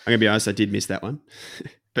 I'm going to be honest, I did miss that one.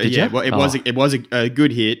 But Did yeah, you? well, it was a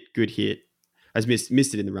good hit. I just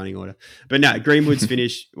missed it in the running order. But no, Greenwood's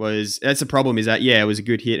finish that's the problem is that, it was a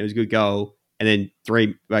good hit. It was a good goal. And then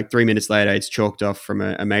 3 minutes later, it's chalked off from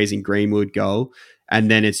an amazing Greenwood goal. And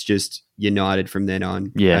then it's just United from then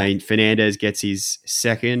on. Yeah. I mean, Fernandes gets his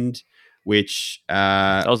second, which...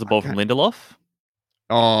 That was the ball from Lindelof?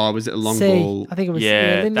 Oh, was it a long ball? I think it was.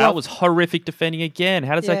 Yeah, Lindelof. that was horrific defending again.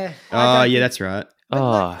 How does that... Oh, yeah, that's right.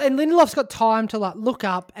 And Lindelof's got time to look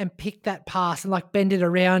up and pick that pass and bend it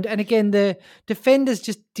around. And again, the defenders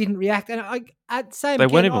just didn't react. And They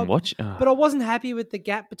weren't even watching. But I wasn't happy with the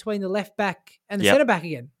gap between the left back and the centre back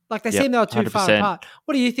again. They seemed they were too 100%. far apart.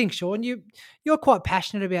 What do you think, Sean? You're quite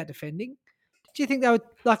passionate about defending. Do you think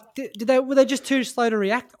they were they just too slow to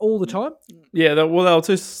react all the time? Yeah, they were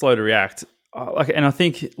too slow to react. And I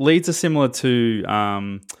think Leeds are similar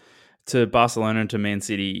to Barcelona and to Man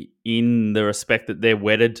City in the respect that they're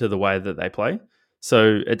wedded to the way that they play.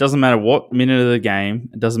 So it doesn't matter what minute of the game.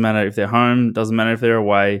 It doesn't matter if they're home. It doesn't matter if they're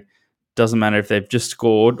away. Doesn't matter if they've just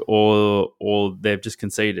scored or they've just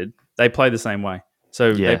conceded. They play the same way.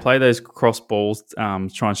 So they play those cross balls, try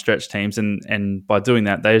and stretch teams, and by doing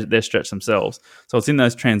that, they stretch themselves. So it's in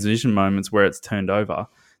those transition moments where it's turned over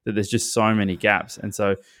that there's just so many gaps. And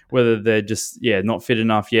so whether they're just not fit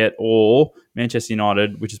enough yet, or Manchester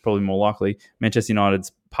United, which is probably more likely, Manchester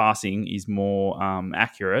United's passing is more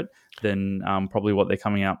accurate than probably what they're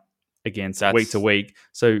coming up against That's- week to week.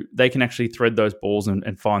 So they can actually thread those balls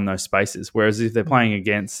and find those spaces. Whereas if they're playing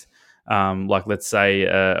against, like let's say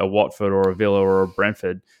a Watford or a Villa or a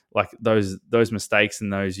Brentford, like those mistakes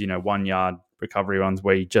and those 1 yard recovery runs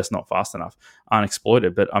where you're just not fast enough aren't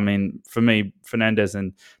exploited. But I mean, for me, Fernandes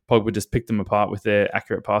and Pogba just picked them apart with their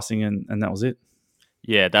accurate passing, and that was it.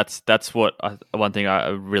 Yeah, that's what one thing I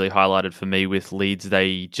really highlighted for me with Leeds.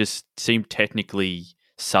 They just seem technically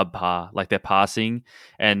subpar, like their passing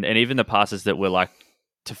and even the passes that were like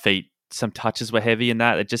to feet. Some touches were heavy in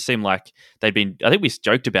that. It just seemed like they'd been. I think we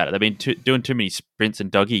joked about it. They've been doing too many sprints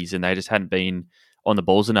and doggies, and they just hadn't been on the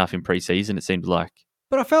balls enough in pre-season. It seemed like.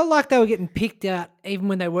 But I felt like they were getting picked out even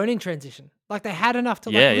when they weren't in transition. Like they had enough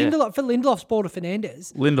to Yeah. For Lindelof's ball to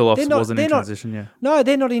Fernandes. Lindelof wasn't in transition, yeah. No,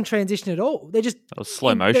 they're not in transition at all. They're just That was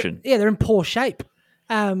slow motion. They're in poor shape.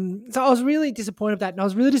 So I was really disappointed with that, and I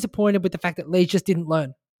was really disappointed with the fact that Leeds just didn't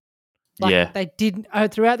learn. They didn't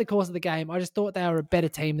throughout the course of the game. I just thought they were a better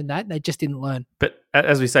team than that, and they just didn't learn. But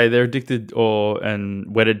as we say, they're addicted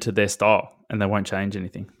and wedded to their style, and they won't change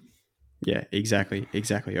anything. Yeah, exactly.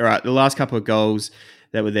 All right, the last couple of goals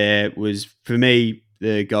that were there was, for me,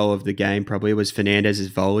 the goal of the game probably was Fernandez's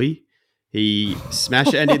volley. He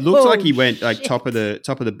smashed it, and it looked like he went like top of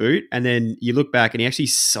the boot. And then you look back, and he actually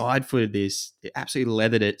side-footed this. It absolutely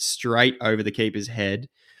leathered it straight over the keeper's head.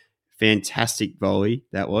 Fantastic volley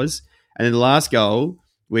that was. And then the last goal,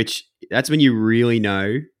 which that's when you really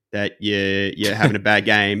know that you're having a bad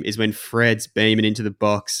game, is when Fred's beaming into the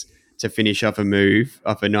box to finish off a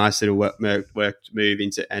nice little worked move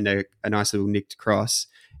into and a nice little nicked cross.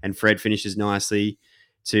 And Fred finishes nicely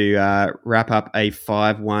to wrap up a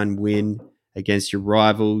 5-1 win against your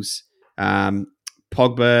rivals.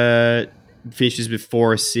 Pogba finishes with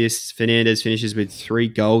 4 assists. Fernandes finishes with 3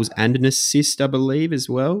 goals and an assist, I believe, as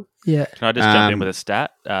well. Yeah. Can I just jump in with a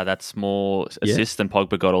stat? That's more assists than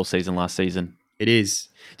Pogba got all season last season. It is.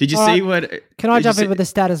 Did you All see right. what? Can I jump in with a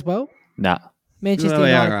stat as well? Nah. Manchester Oh,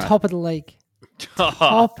 yeah, United, right. top of the league.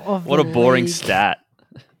 Top of What a the boring league. stat.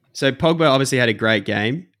 So Pogba obviously had a great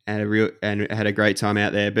game and had a great time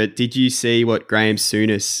out there. But did you see what Graham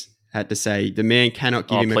Souness had to say? The man cannot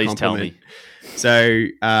give him a Please tell compliment. me. So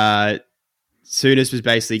Souness was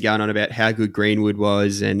basically going on about how good Greenwood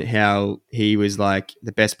was and how he was like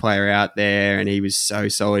the best player out there, and he was so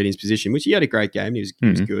solid in his position, which he had a great game. He was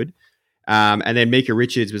good. And then Mika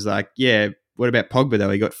Richards was like, yeah, what about Pogba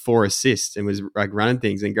though? He got 4 assists and was like running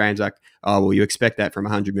things. And Graham's like, oh, well, you expect that from a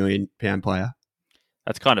 £100 million player.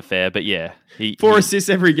 That's kind of fair, but yeah. 4 assists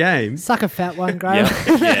every game. Suck a fat one, Graham.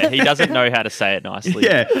 Yeah, he doesn't know how to say it nicely.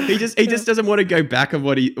 Yeah, he just doesn't want to go back on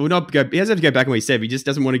what he he doesn't have to go back on what he said. But he just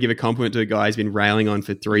doesn't want to give a compliment to a guy he's been railing on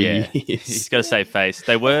for 3 years. He's got to save face.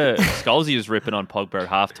 Scholesy was ripping on Pogba at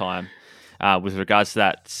halftime with regards to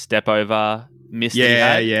that step over miss. Yeah,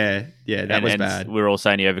 that he had. yeah, that was bad. We were all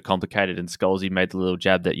saying he overcomplicated, and Scholesy made the little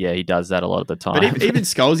jab that he does that a lot of the time. But even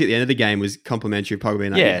Scholes at the end of the game was complimentary of Pogba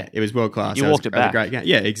being like, Yeah. it was world class. You That was walked it a back. great game.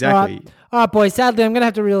 Yeah, exactly. All right, boys. Sadly, I'm going to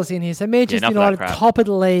have to reel us in here. So Manchester enough of that United, crap. top of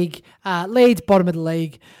the league. Leeds, bottom of the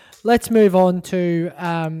league. Let's move on to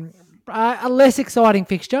a less exciting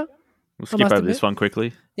fixture. We'll I skip must over admit. this one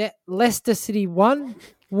quickly. Yeah, Leicester City 1,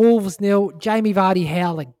 Wolves 0, Jamie Vardy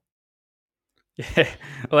howling. Yeah.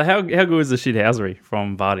 Well, how good was the shithousery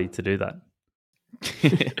from Vardy to do that?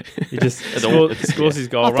 He just scores his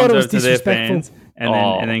goal, I thought runs it was over to their disrespectful. fans,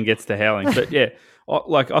 and then gets to howling. But yeah,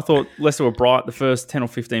 I thought Leicester were bright the first 10 or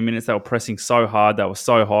 15 minutes. They were pressing so hard. They were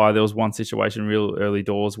so high. There was one situation real early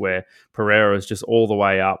doors where Pereira was just all the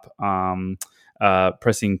way up,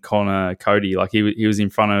 pressing Connor Cody. Like he was in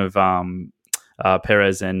front of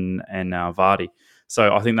Perez and Vardy.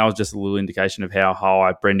 So I think that was just a little indication of how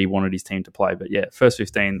high Brendy wanted his team to play. But yeah, first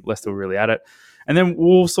 15, Leicester were really at it. And then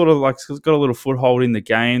Wolves sort of like got a little foothold in the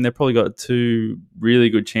game. They probably got 2 really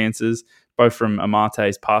good chances, both from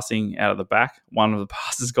Amate's passing out of the back. One of the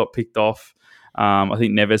passes got picked off. I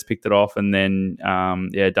think Neves picked it off, and then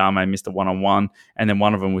Adame missed a one-on-one, and then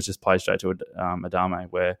one of them was just played straight to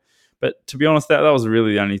Adame. But to be honest, that was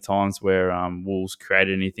really the only times where Wolves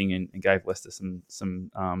created anything and gave Leicester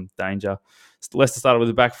some danger. Leicester started with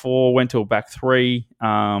a back 4, went to a back 3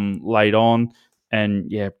 late on,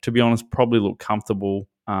 and yeah, to be honest, probably looked comfortable,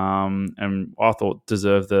 and I thought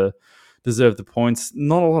deserved the points.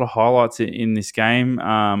 Not a lot of highlights in this game.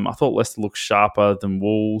 I thought Leicester looked sharper than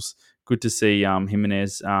Wolves. Good to see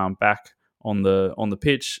Jimenez back on the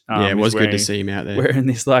pitch. It was he's good to see him out there. wearing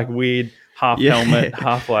this like weird half helmet,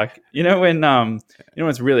 half like when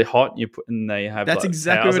it's really hot and they have That's like,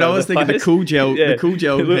 exactly towels what I over was the thinking. The face. cool gel, Yeah. the cool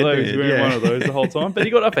gel It looked like he was headband. wearing one of those the whole time, but he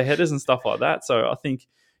got up for headers and stuff like that. So I think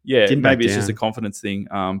Didn't back maybe it's just a down. confidence thing.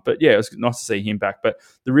 But yeah, it was nice to see him back. But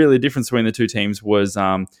the difference between the two teams was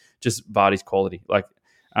just Vardy's quality. Like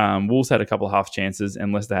Wolves had a couple of half chances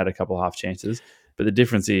and Leicester had a couple of half chances, but the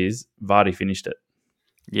difference is Vardy finished it.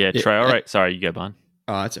 Yeah, Yeah. Traore. Sorry, you go, Barn.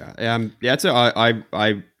 Oh, that's all right.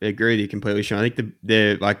 I agree with you completely, Sean. I think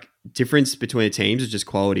the like difference between the teams is just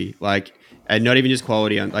quality. Like, and not even just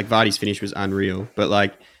quality on like Vardy's finish was unreal, but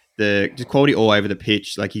like just quality all over the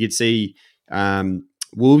pitch. Like you could see,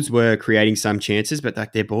 Wolves were creating some chances, but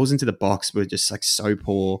like their balls into the box were just like so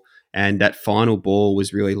poor, and that final ball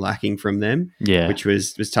was really lacking from them. Yeah. which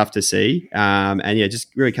was tough to see. And yeah, it just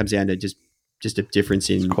really comes down to just a difference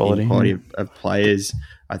in quality of players,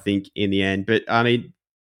 I think, in the end. But I mean,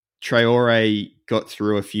 Traore got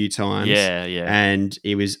through a few times. Yeah. And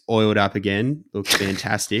he was oiled up again. Looked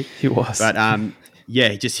fantastic. He was. But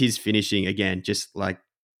yeah, just his finishing again, just like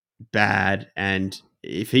bad. And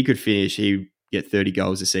if he could finish, he'd get 30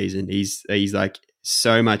 goals a season. He's like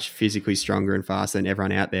so much physically stronger and faster than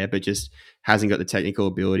everyone out there, but just hasn't got the technical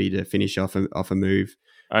ability to finish off a move.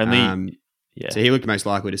 Only. Yeah. So he looked most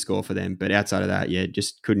likely to score for them, but outside of that, yeah,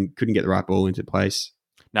 just couldn't get the right ball into place.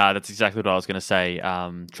 No, that's exactly what I was going to say.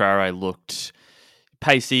 Traore looked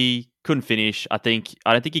pacey, couldn't finish. I don't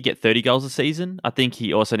think he'd get 30 goals a season. I think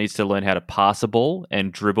he also needs to learn how to pass a ball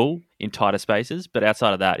and dribble in tighter spaces. But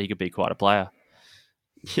outside of that, he could be quite a player.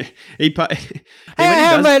 Yeah,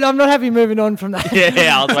 Hey, mate, I'm not happy moving on from that.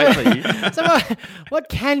 Yeah, I was waiting for you. So what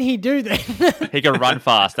can he do then? He can run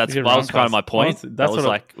fast. That was kind of my point. That's That was what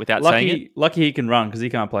like without saying it. Lucky he can run because he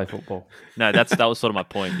can't play football. No, that was sort of my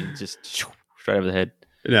point. He just straight over the head.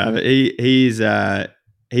 No, but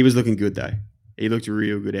he was looking good though. He looked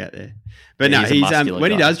real good out there. But Yeah, no, he's a he's muscular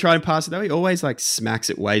when he guy. does try to pass it though, he always like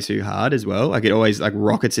smacks it way too hard as well. Like it always like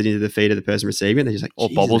rockets it into the feet of the person receiving it. They're just like, Or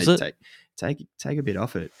 "Jesus, bobbles mate, take a bit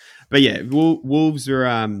off it." But yeah, Wolves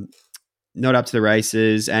are not up to the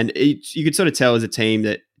races, and you could sort of tell as a team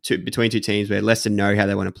that between two teams where Leicester know how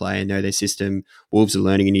they want to play and know their system. Wolves are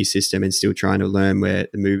learning a new system and still trying to learn where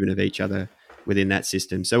the movement of each other within that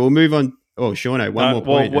system. So we'll move on. Oh, Shauno, one more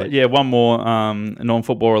point. One more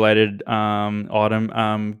non-football related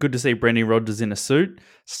item. Good to see Brendan Rodgers in a suit.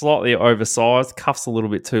 Slightly oversized, cuffs a little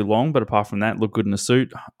bit too long, but apart from that, look good in a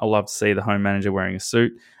suit. I love to see the home manager wearing a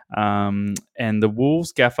suit. And the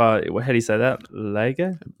Wolves gaffer, how do you say that?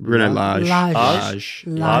 Lager? Bruno Lage.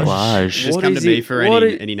 Lage. Just What come to is me he- for what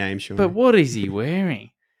any name, Sean. But what is he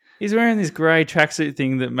wearing? He's wearing this grey tracksuit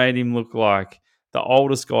thing that made him look like the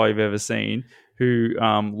oldest guy you've ever seen, who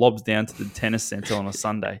lobs down to the tennis centre on a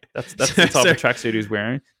Sunday. That's the type of tracksuit he was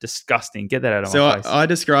wearing. Disgusting. Get that out of my face. I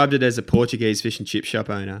described it as a Portuguese fish and chip shop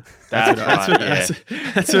owner. That's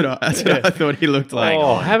what I thought he looked like.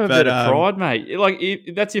 Oh, have a But, bit of pride, mate. Like,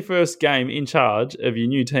 if that's your first game in charge of your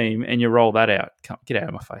new team and you roll that out. Get out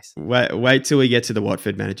of my face. Wait till we get to the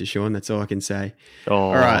Watford manager, Sean. That's all I can say. Oh.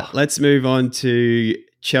 All right, let's move on to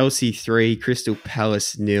Chelsea 3, Crystal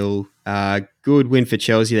Palace 0. Good win for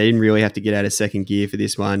Chelsea. They didn't really have to get out of second gear for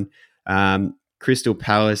this one. Crystal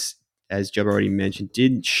Palace, as Job already mentioned,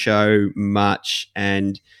 didn't show much,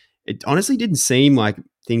 and it honestly didn't seem like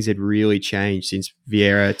things had really changed since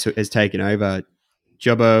Vieira has taken over.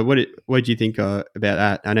 Jobber, what do you think about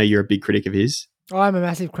that? I know you're a big critic of his. I'm a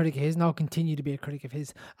massive critic of his, and I'll continue to be a critic of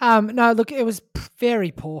his. No, look, it was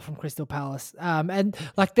very poor from Crystal Palace. And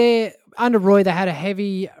like under Roy, they had a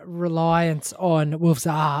heavy reliance on Wilf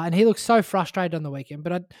Zaha, and he looked so frustrated on the weekend.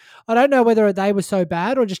 But I don't know whether they were so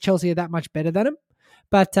bad or just Chelsea are that much better than him.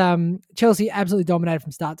 But Chelsea absolutely dominated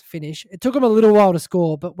from start to finish. It took them a little while to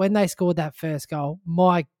score, but when they scored that first goal,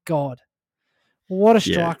 my God, what a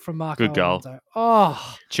strike from Marco Good goal. Alonso.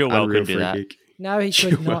 Oh, Chilwell Unreal couldn't do that. free kick. no, he Chilwell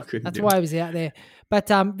could not. couldn't That's do why he was out there. But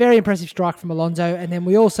very impressive strike from Alonso. And then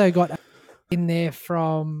we also got in there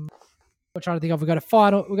from, I'm trying to think of, we've got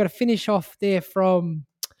to finish off there from,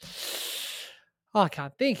 I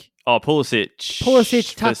can't think. Oh, Pulisic.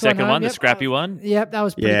 Pulisic The tucked second one one, home. the Yep. scrappy one. Yep, that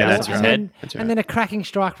was pretty Yeah, cool. that's And right. then, That's and right. then a cracking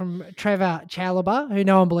strike from Trevor Chalobah, who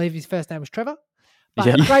no one believed his first name was Trevor. But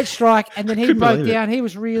Yeah. great strike. And then he Couldn't broke believe it. down. He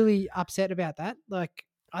was really upset about that. Like,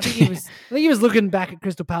 I think he was looking back at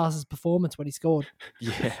Crystal Palace's performance when he scored.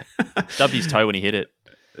 Yeah. Dubbed his toe when he hit it.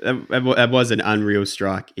 That was an unreal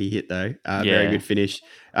strike he hit, though. Very Yeah. good finish.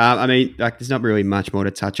 I mean, like, there's not really much more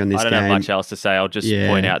to touch on this I don't game. have much else to say. I'll just Yeah.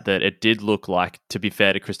 point out that it did look like, to be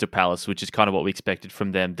fair to Crystal Palace, which is kind of what we expected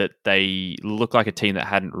from them, that they look like a team that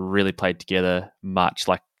hadn't really played together much.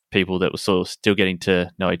 Like people that were sort of still getting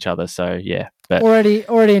to know each other. So yeah, but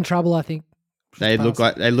Already in trouble, I think. They look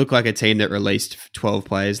like a team that released 12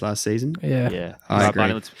 players last season. yeah, I agree.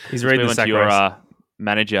 Barney, He's let's reading move the on sack to your race.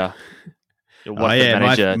 manager. Your Watford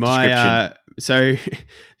manager my description. so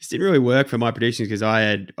this didn't really work for my predictions because I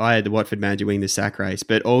had the Watford manager winning the sack race,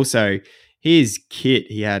 but also his kit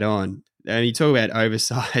he had on. And you talk about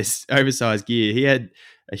oversized gear. He had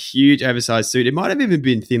a huge oversized suit. It might have even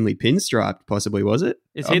been thinly pinstriped, possibly, was it?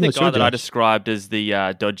 Is he I'm the not guy sure, that I Josh. described as the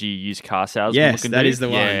dodgy used car salesman? Yes, looking that dude? is the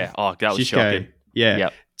one. Yeah. Oh, that was Shishko. shocking. Yeah.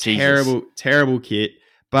 Yep. Jesus. Terrible kit,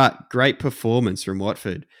 but great performance from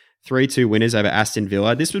Watford. 3-2 winners over Aston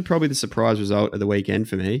Villa. This was probably the surprise result of the weekend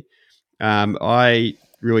for me. I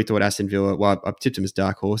really thought Aston Villa, well, I tipped them as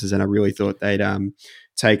dark horses, and I really thought they'd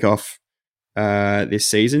take off this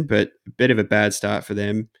season, but a bit of a bad start for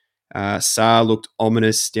them. Sarr looked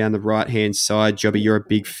ominous down the right-hand side. Jobby, you're a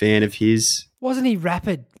big fan of his. Wasn't he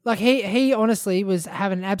rapid? Like he honestly was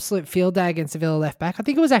having an absolute field day against the Villa left back. I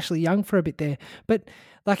think it was actually Young for a bit there, but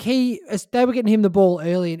like they were getting him the ball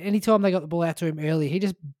early, and anytime they got the ball out to him early, he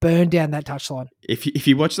just burned down that touchline. If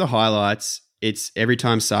you watch the highlights, it's every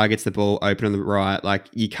time Sarr gets the ball open on the right, like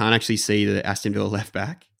you can't actually see the Aston Villa left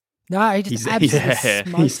back. No, he just absolutely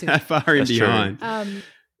smoked He's him. that far in That's true. behind.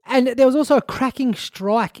 And there was also a cracking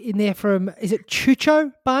strike in there from, is it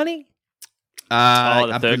Chucho, Barney? the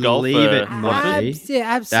I third goal believe for it might be.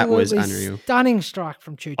 Yeah, That absolutely was unreal. stunning strike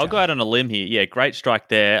from Chucho. I'll go out on a limb here. Yeah, great strike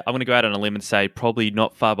there. I'm going to go out on a limb and say probably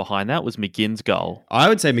not far behind that was McGinn's goal. I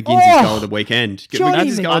would say McGinn's goal of the weekend. Johnny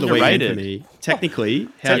McGinn's goal of the weekend for underrated. me. Technically,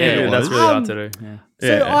 how Yeah, good it that's was. really hard to do. Yeah.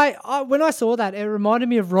 So Yeah. I when I saw that, it reminded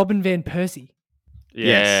me of Robin van Persie. Yeah,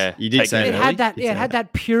 Yes, you did Take say It that. had that, You'd it say had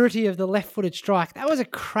that purity of the left-footed strike. That was a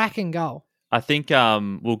cracking goal. I think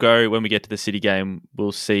we'll go when we get to the City game.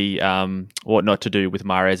 We'll see what not to do with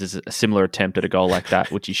Mahrez as a similar attempt at a goal like that,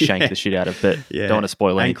 which he shanked the shit out of. But Yeah. don't want to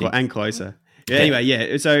spoil and, anything. and closer. Yeah, anyway,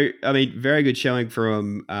 yeah. So, I mean, very good showing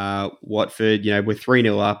from Watford. You know, we're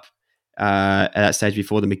 3-0 up at that stage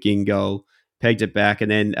before the McGinn goal. Pegged it back, and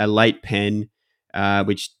then a late pen,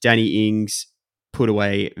 which Danny Ings put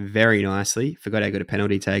away very nicely. Forgot how good a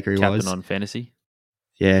penalty taker he Captain was. on fantasy.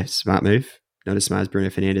 Yeah, smart move. Not as smart as Bruno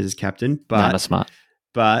Fernandes as captain, No, not smart.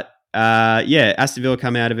 But yeah, Aston Villa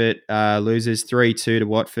come out of it, loses 3-2 to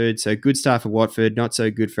Watford. So good start for Watford, not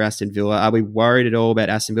so good for Aston Villa. Are we worried at all about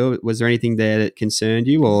Aston Villa? Was there anything there that concerned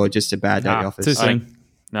you, or just a bad day at the office? Too soon.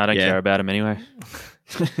 No, I don't Yeah. care about him anyway.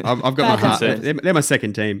 I've got my heart. Bad They're my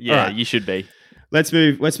second team. Yeah, All right. you should be. Let's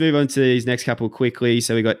move on to these next couple quickly.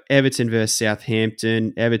 So we got Everton versus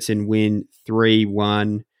Southampton. Everton win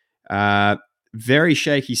 3-1. Very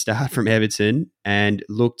shaky start from Everton and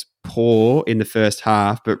looked poor in the first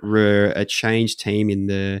half, but were a changed team in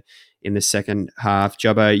the second half.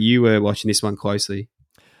 Jobbo, you were watching this one closely.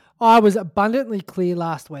 I was abundantly clear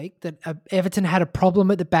last week that Everton had a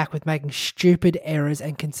problem at the back with making stupid errors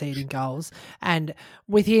and conceding goals. And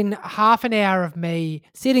within half an hour of me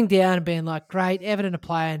sitting down and being like, great, Everton are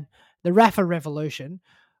playing the Rafa Revolution.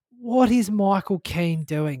 What is Michael Keane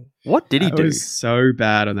doing? What did he That do? was so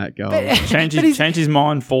bad on that goal. Change his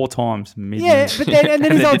mind 4 times. Yeah, but then his And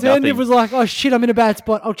then did alternative nothing. was like, oh shit, I'm in a bad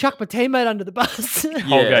spot. I'll chuck my teammate under the bus.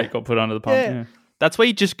 Holgate got put under the pump. Yeah. Yeah. That's where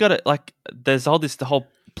you just got to, like, there's all this, the whole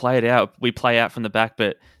play it out. We play out from the back,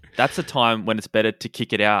 but that's a time when it's better to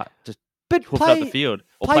kick it out. Just But hoof up the field.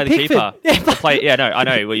 Or play the Pickford. keeper. Yeah, no, I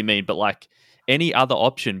know what you mean, but like any other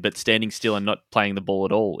option but standing still and not playing the ball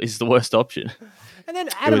at all is the worst option. And then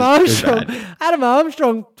It was Adam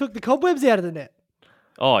Armstrong took the cobwebs out of the net.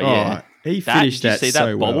 Oh, yeah. He That, finished did you that see so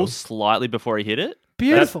that bobble well. slightly before he hit it?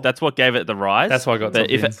 Beautiful. That's what gave it the rise. That's why I got But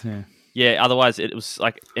top if ends. yeah, otherwise it was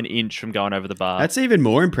like an inch from going over the bar. That's even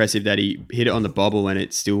more impressive that he hit it on the bobble and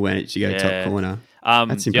it still went to go Yeah. top corner.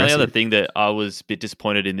 That's the only other impressive. thing that I was a bit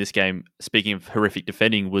disappointed in this game, speaking of horrific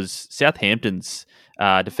defending, was Southampton's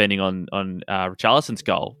defending on Richarlison's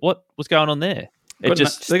goal. What was going on there?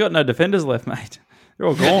 They got no defenders left, mate. They're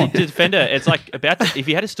all gone. The defender, it's like if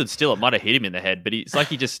he had stood still, it might have hit him in the head, but it's like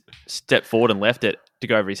he just stepped forward and left it to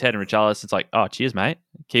go over his head, and Richarlison's like, oh, cheers, mate.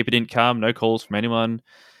 Keeper didn't come, no calls from anyone.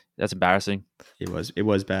 That's embarrassing. It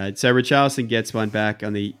was bad. So Richarlison gets one back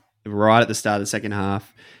on the right at the start of the second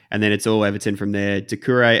half, and then it's all Everton from there.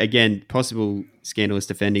 Doucouré, again, possible scandalous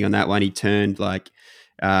defending on that one. He turned like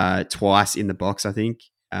twice in the box, I think.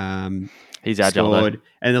 He's agile, though. Scored.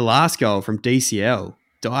 And the last goal from DCL,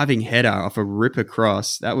 diving header off a ripper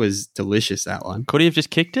cross. That was delicious, that one. Could he have just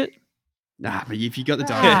kicked it? Nah, but if you got the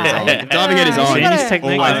diving head on, Ah. diving head is Ah, on. you gotta- His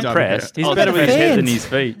technique Always I'm diving head. impressed. He's Oh, better with his head than his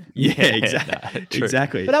fans. feet. Yeah, Yeah, exactly. no, true.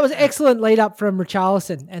 Exactly. But that was excellent lead up from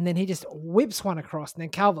Richarlison, and then he just whips one across, and then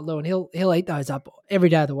Calvert-Lewin, he'll eat those up every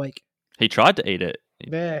day of the week. He tried to eat it.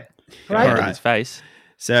 Yeah, Right All in right. his face.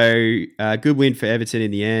 So, good win for Everton in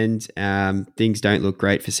the end. Things don't look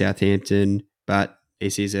great for Southampton, but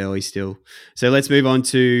this is early still. So let's move on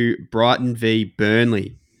to Brighton v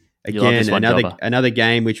Burnley. You love this Again, one, Jobber. another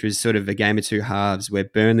game which was sort of a game of two halves, where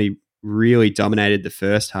Burnley really dominated the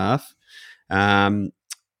first half.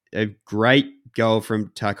 A great goal from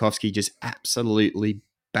Tarkovsky, just absolutely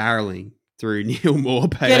barreling through Neil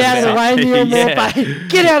Maupay. get out of the way, Neil Yeah. Maupay.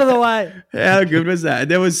 Get out of the way. How good was that?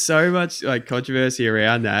 There was so much controversy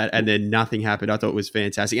around that, and then nothing happened. I thought it was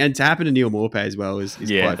fantastic, and to happen to Neil Maupay as well is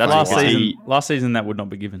Yeah, quite that's funny. Last awesome. season, last season that would not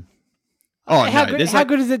be given. Oh how no, good, there's how like,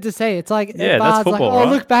 good is it to see? It's like Yeah, VAR's that's football, like, oh, right?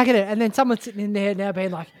 look back at it, and then someone's sitting in there now being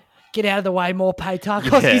like, get out of the way, Maupay.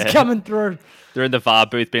 Tarkovsky's Yeah. coming through. They're in the VAR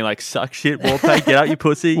booth being like, suck shit, Maupay, get out, you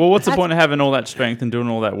pussy. Well, what's the point of having all that strength and doing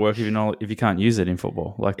all that work if you can't use it in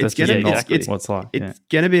football? Like It's that's just gonna- not it's- what it's like. it's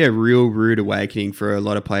going to be a real rude awakening for a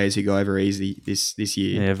lot of players who go over easy this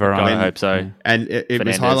year. Yeah, God, Varane. I hope so. And it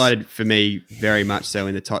was Fernandes. highlighted for me very much so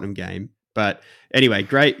in the Tottenham game. But anyway,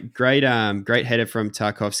 great header from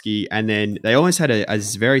Tarkovsky, and then they almost had a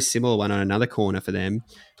very similar one on another corner for them,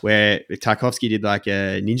 where Tarkovsky did like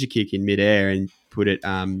a ninja kick in midair and put it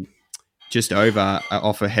just over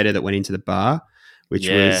off a header that went into the bar, which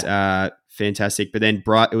was fantastic. But then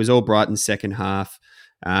it was all Brighton's second half.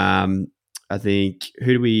 I think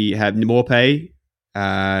who do we have? Maupay.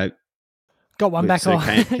 Got one back So on.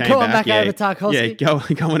 came Got one back yeah. over Tarkovsky.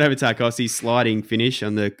 Yeah, go on over Tarkovsky, sliding finish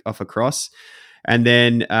off a cross. And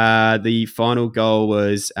then the final goal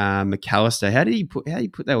was McAllister. How did he put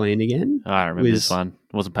that one in again? I don't remember Was- this one.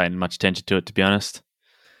 Wasn't paying much attention to it, to be honest.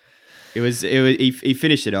 He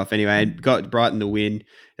finished it off anyway and got Brighton the win.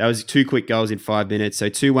 That was 2 quick goals in 5 minutes. So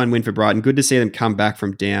 2-1 win for Brighton. Good to see them come back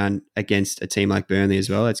from down against a team like Burnley as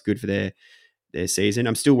well. That's good for their season.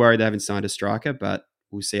 I'm still worried they haven't signed a striker, but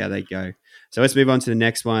we'll see how they go. So let's move on to the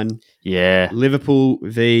next one. Yeah. Liverpool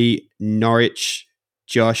v Norwich.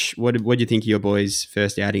 Josh, what do you think of your boys'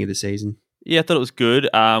 first outing of the season? Yeah, I thought it was good.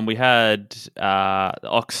 We had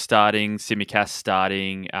Ox starting, Simicast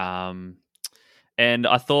starting, and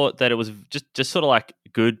I thought that it was just sort of like a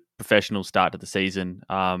good professional start to the season.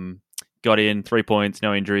 Got in 3 points,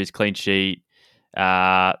 no injuries, clean sheet.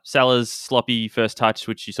 Salah's sloppy first touch,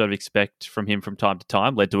 which you sort of expect from him from time to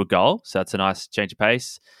time, led to a goal. So that's a nice change of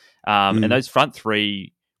pace. And those front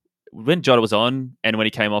three, when Jota was on and when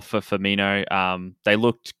he came off for Firmino, they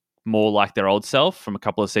looked more like their old self from a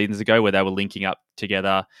couple of seasons ago where they were linking up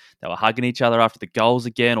together. They were hugging each other after the goals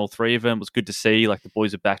again, all three of them. It was good to see, like the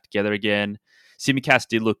boys are back together again. Simicast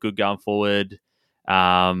did look good going forward.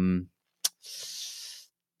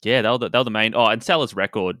 Yeah, they were the main. Oh, and Salah's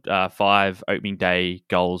record, 5 opening day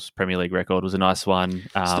goals, Premier League record, was a nice one.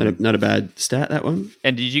 It's not a bad stat, that one.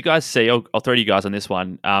 And did you guys see, I'll throw to you guys on this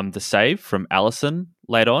one, the save from Alisson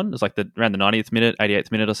late on? It was like around the 90th minute,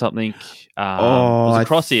 88th minute or something. It was a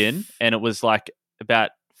cross in, and it was like about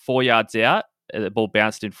 4 yards out. The ball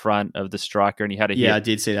bounced in front of the striker, and he had a hit. Yeah, I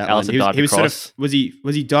did see that Alisson one. dived He was across. was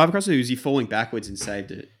he dive across or was he falling backwards and saved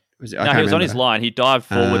it? No, he was on his line. He dived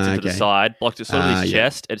forwards into the okay. side, blocked it sort of with his Yeah.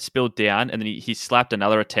 chest. It spilled down, and then he slapped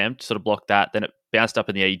another attempt, sort of blocked that. Then it bounced up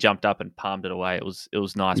in the air. He jumped up and palmed it away. It was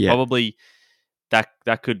nice. Yeah. Probably that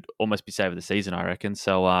could almost be save of the season, I reckon.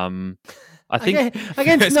 So I think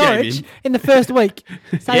against First game Norwich in the first week.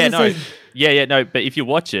 Save the season. no. But if you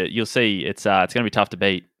watch it, you'll see it's going to be tough to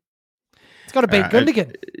beat. It's got to beat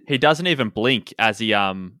Gundogan. He doesn't even blink as he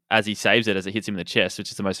saves it as it hits him in the chest,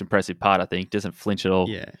 which is the most impressive part. I think doesn't flinch at all.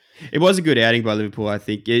 Yeah, it was a good outing by Liverpool. I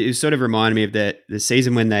think it sort of reminded me of the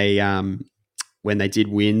season when they did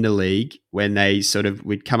win the league, when they sort of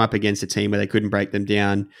would come up against a team where they couldn't break them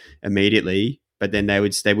down immediately, but then they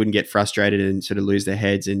wouldn't get frustrated and sort of lose their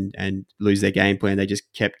heads and lose their game plan. They just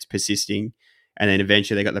kept persisting, and then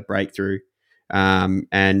eventually they got the breakthrough.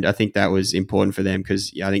 And I think that was important for them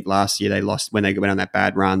because I think last year they lost when they went on that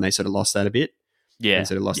bad run. They sort of lost that a bit. Yeah, And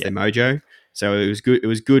sort of lost their mojo. So it was good. It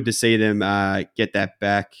was good to see them get that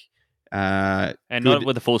back. and good. not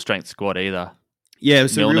with a full strength squad either. Yeah, it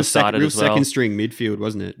was a Milner real, started as well. second string midfield,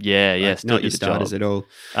 wasn't it? Yeah, Like, still not your did the starters job. at all.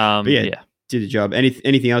 But yeah. Did the job.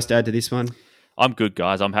 Anything else to add to this one? I'm good,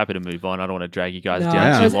 guys. I'm happy to move on. I don't want to drag you guys No,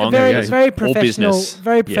 down it was too a long. very, Yeah. very professional, business.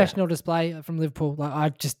 very Yeah. professional display from Liverpool. Like, I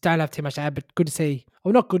just don't have too much to add, but good to see.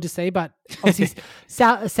 Well, not good to see, but obviously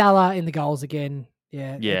Salah in the goals again.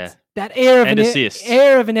 Yeah, Yeah. it's- that air And assists.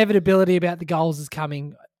 air of inevitability about the goals is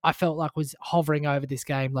coming. I felt like was hovering over this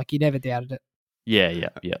game. Like you never doubted it. Yeah.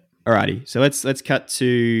 Alrighty, so let's cut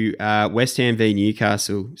to West Ham v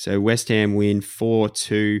Newcastle. So West Ham win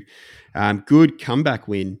 4-2. Good comeback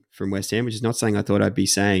win from West Ham, which is not something I thought I'd be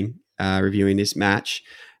saying reviewing this match.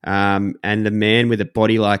 And the man with a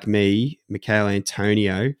body like me, Michael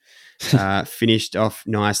Antonio, finished off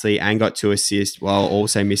nicely and got 2 assists while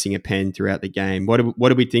also missing a pen throughout the game. What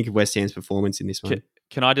do we think of West Ham's performance in this one?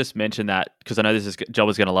 Can I just mention that, because I know Job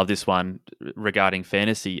is going to love this one regarding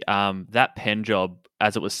fantasy. That pen job,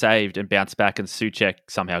 as it was saved and bounced back, and Souček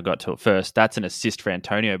somehow got to it first. That's an assist for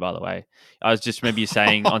Antonio, by the way. I was just remember you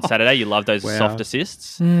saying on Saturday you love those soft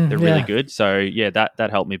assists. They're really good. So yeah, that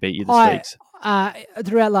helped me beat you this week.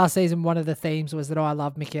 Throughout last season, one of the themes was that I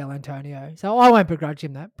love Michael Antonio. So I won't begrudge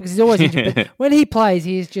him that because he's always injured. But when he plays,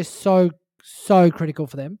 he is just so critical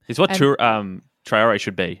for them. It's what Traore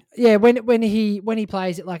should be. Yeah, when he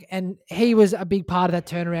plays it, like, and he was a big part of that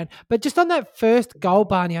turnaround. But just on that first goal,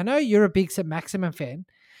 Barney, I know you're a big St. Maximin fan.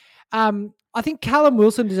 I think Callum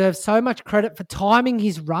Wilson deserves so much credit for timing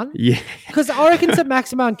his run. Yeah, because I reckon St.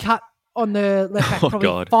 Maximin cut on the left back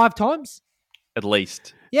probably 5 times. At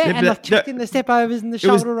least. Yeah, and like chucked in the step overs and the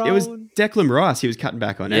shoulder roll. It was Declan Rice he was cutting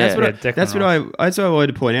back on. Yeah, that's what I wanted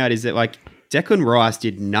to point out is that like Declan Rice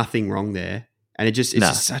did nothing wrong there. And it's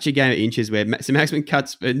just such a game of inches where St. Maximin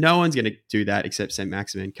cuts, no one's going to do that except St.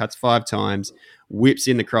 Maximin. Cuts 5 times, whips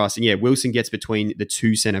in the cross. And yeah, Wilson gets between the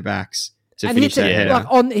 2 centre backs to finish that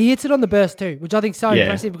header. He hits it on the burst too, which I think is so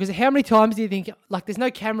impressive because how many times do you think, like there's no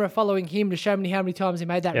camera following him to show me how many times he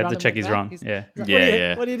made that run? You have to check his run.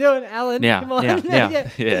 Like, what are you doing, Alan? Come on.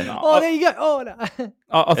 Yeah. Oh, there you go. Oh, no.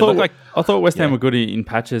 I thought West Ham were good in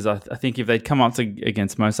patches. I think if they'd come up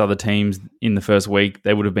against most other teams in the first week,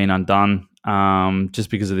 they would have been undone just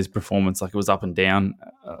because of this performance. Like it was up and down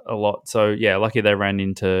a lot. So yeah, lucky they ran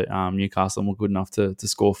into Newcastle and were good enough to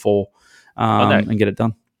score 4 and get it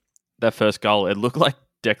done. That first goal, it looked like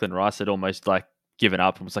Declan Rice had almost like given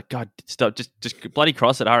up and was like, God, stop, just bloody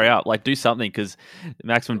cross it, hurry up, like do something, because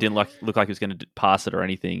Maximum didn't look like he was going to pass it or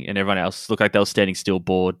anything, and everyone else looked like they were standing still,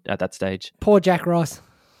 bored at that stage. Poor Jack Rice.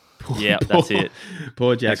 Yeah, that's it.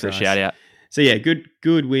 Poor Jack Rice. Thanks for a shout out. So yeah, good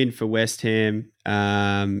win for West Ham.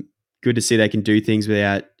 Good to see they can do things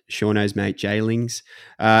without Shauno's mate Jailings.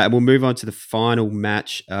 And we'll move on to the final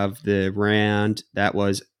match of the round. That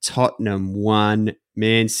was Tottenham 1,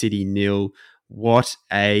 Man City 0. What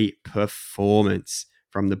a performance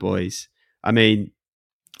from the boys. I mean,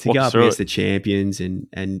 to go up against the champions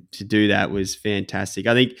and to do that was fantastic.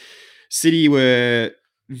 I think City were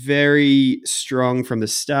very strong from the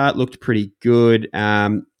start, looked pretty good.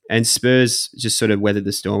 And Spurs just sort of weathered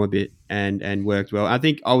the storm a bit and worked well. I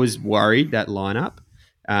think I was worried that lineup,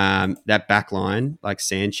 that back line, like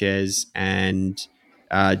Sanchez and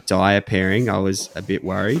Dyer pairing, I was a bit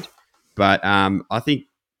worried. But I think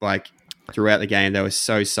like throughout the game, they were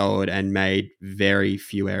so solid and made very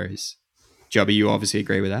few errors. Jobby, you obviously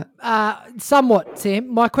agree with that? Somewhat,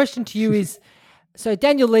 Sam. My question to you is, so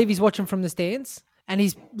Daniel Levy's watching from the stands and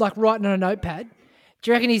he's like writing on a notepad.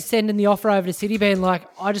 Do you reckon he's sending the offer over to City being like,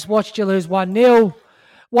 I just watched you lose 1-0,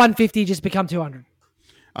 150 just become 200?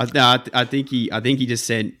 I think he just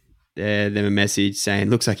sent them a message saying,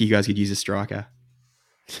 looks like you guys could use a striker.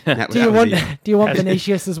 Do you want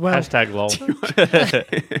Vinicius as well? Hashtag lol.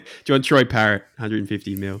 Do you want Troy Parrott,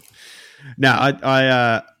 150 mil? No,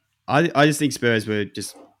 I just think Spurs were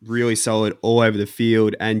just really solid all over the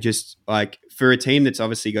field, and just like for a team that's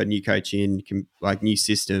obviously got a new coach in, like new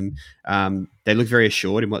system, they look very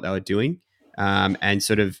assured in what they were doing, and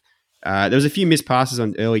sort of there was a few missed passes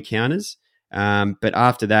on early counters, but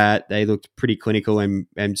after that they looked pretty clinical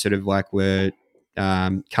and sort of like were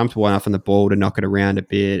comfortable enough on the ball to knock it around a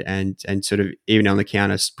bit and sort of even on the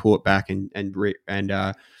counter pull it back and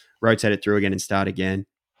rotate it through again and start again.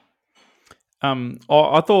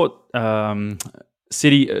 I thought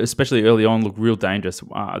City, especially early on, looked real dangerous.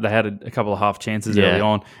 They had a couple of half chances early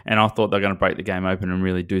on, and I thought they were going to break the game open and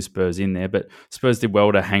really do Spurs in there. But Spurs did well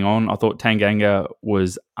to hang on. I thought Tanganga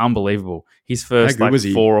was unbelievable. His first 4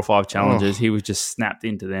 or 5 challenges, he was just snapped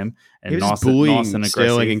into them and nice and aggressive.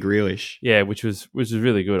 Sterling and Grealish. Yeah, which was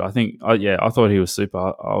really good. I think, I thought he was super.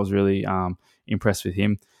 I was really impressed with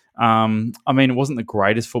him. I mean, it wasn't the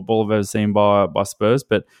greatest football I've ever seen by Spurs,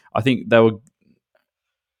 but I think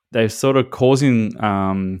they're sort of causing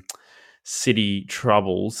City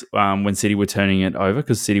troubles when City were turning it over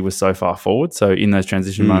because City was so far forward. So in those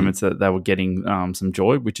transition moments that they were getting some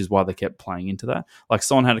joy, which is why they kept playing into that. Like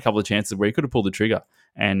Son had a couple of chances where he could have pulled the trigger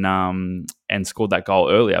and scored that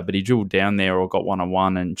goal earlier, but he dribbled down there or got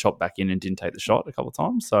 1-on-1 and chopped back in and didn't take the shot a couple of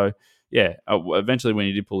times. So yeah, eventually when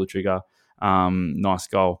he did pull the trigger, Nice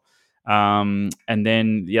goal. And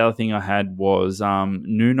then the other thing I had was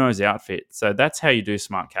Nuno's outfit. So that's how you do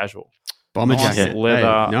smart casual. Bomber Nice jacket.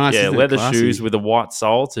 leather, Hey, nice, isn't it? leather Classy. shoes with a white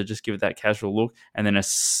sole to just give it that casual look, and then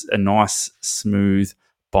a nice smooth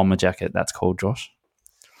bomber jacket. That's called, Josh.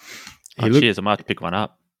 Oh, cheers! I might have to pick one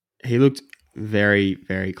up. He looked very,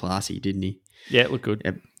 very classy, didn't he? Yeah, it looked good.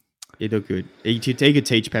 Yep. He looked good. He could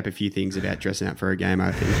teach Pep a few things about dressing up for a game,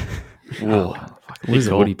 I think. Whoa. Where's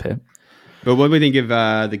the Woody Pep? But what do we think of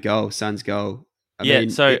the goal, Son's goal? I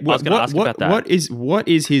was going to ask about that. What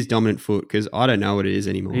is his dominant foot? Because I don't know what it is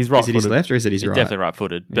anymore. He's Is it right-footed. his left or is it his He's right? definitely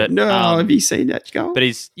right-footed. But No, have you seen that goal? But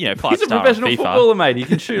he's He's a five-star professional FIFA. footballer, mate. He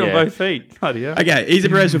can shoot on Yeah. both feet. Bloody hell. Okay, he's a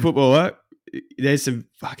professional footballer. There's some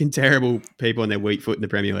fucking terrible people on their weak foot in the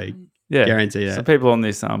Premier League. Yeah, Guarantee that. Some people on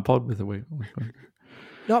this pod with a week.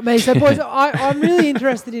 Not me. So, boys, I'm really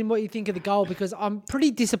interested in what you think of the goal because I'm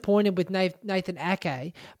pretty disappointed with Nathan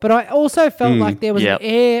Ake. But I also felt like there was Yep. an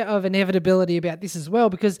air of inevitability about this as well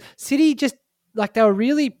because City just, like, they were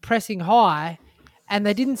really pressing high and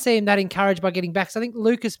they didn't seem that encouraged by getting back. So I think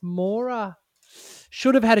Lucas Moura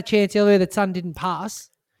should have had a chance earlier that Son didn't pass.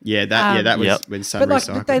 That was Yep. when Son But, like,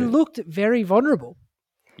 recycled they it. looked very vulnerable.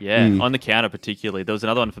 Yeah, on the counter particularly. There was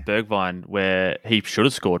another one for Bergwijn where he should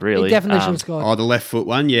have scored, really. He definitely should have scored. Oh, the left foot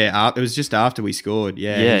one? Yeah, it was just after we scored.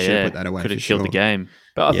 Yeah, he should have put that away Could for have killed sure. the game.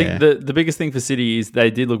 But I think the biggest thing for City is they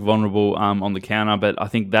did look vulnerable on the counter, but I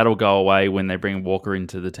think that'll go away when they bring Walker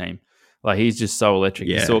into the team. Like, he's just so electric.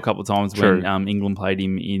 Yeah. You saw a couple of times True. when England played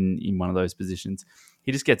him in one of those positions.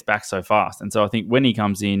 He just gets back so fast. And so I think when he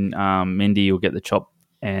comes in, Mendy will get the chop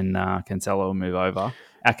and Cancelo will move over.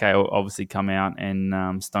 Ake will obviously come out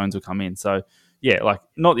and Stones will come in. So, yeah, like,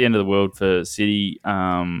 not the end of the world for City.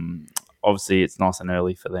 Obviously, it's nice and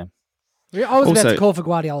early for them. I was about Also- to call for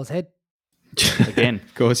Guardiola's head. Again.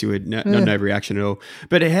 Of course you would. Not no reaction at all.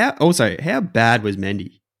 But how bad was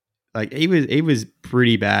Mendy? Like, he was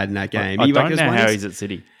pretty bad in that game. I He, like, don't there's know one how inc- he's at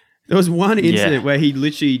City. There was one incident Yeah. where he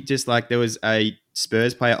literally just, like, there was a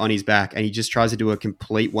Spurs player on his back and he just tries to do a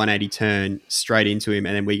complete 180 turn straight into him,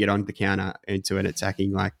 and then we get on the counter into an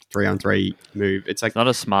attacking, like, 3-on-3 move. It's like, Not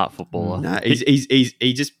a smart footballer. no,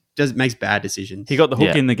 he just makes bad decisions. He got the hook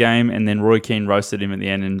Yeah. in the game, and then Roy Keane roasted him at the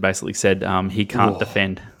end and basically said he can't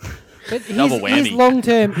defend. But Double his whammy.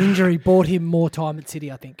 long-term injury bought him more time at City,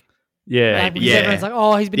 I think. Yeah. Like, because yeah. everyone's like,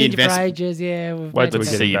 oh, he's been The injured for investment. ages. Yeah. We've Wait made till we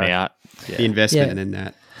the get See him him back. out. the investment Yeah. and then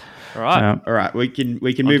that. All right. All right, we can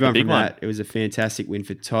move to on the from big one. that. It was a fantastic win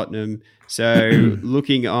for Tottenham. So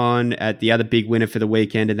looking on at the other big winner for the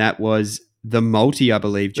weekend, and that was the multi, I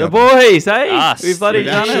believe. The Job. boys, hey? Us. We've bloody We've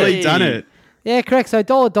done actually it. done it. Yeah, correct. So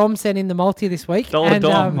Dollar Dom sent in the multi this week. Dollar And,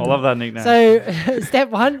 Dom. I love that nickname. So step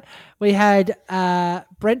one, we had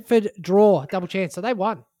Brentford draw, double chance. So they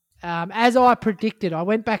won. As I predicted, I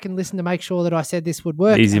went back and listened to make sure that I said this would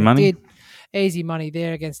work. Easy and it money. did. Easy money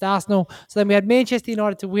there against Arsenal. So then we had Manchester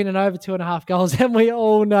United to win and over 2.5 goals, and we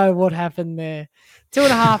all know what happened there.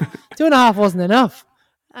 2.5 wasn't enough.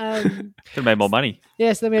 Could have made more money.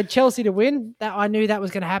 Yeah, so then we had Chelsea to win. That I knew that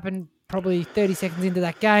was going to happen probably 30 seconds into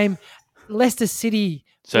that game. Leicester City.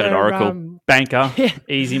 So did were, Oracle. Banker. Yeah.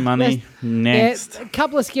 Easy money. Next. Yeah, a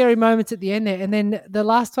couple of scary moments at the end there. And then the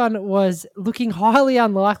last one was looking highly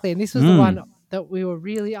unlikely. And this was the one that we were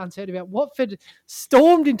really uncertain about. Watford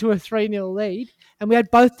stormed into a 3-0 lead, and we had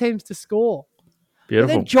both teams to score. But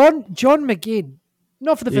Beautiful. then John McGinn,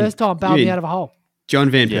 not for the first time, bailed me out of a hole. John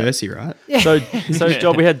Van Yeah. Persie, right? So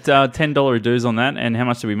Job, we had $10 dues on that, and how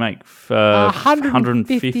much did we make? For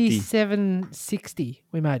 150. 157.60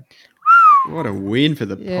 we made. What a win for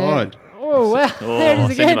the Yeah. pod. Oh, wow. Oh, there it I'll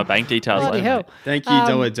is send you again. my bank details Bloody later. hell. Thank you,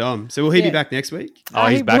 Dollar Dom. So will he be yeah. back next week? Oh,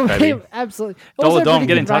 he's back, baby. Absolutely. Dollar Also Dom,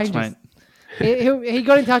 get predicted in touch, Rangers. mate. He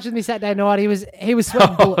got in touch with me Saturday night. He was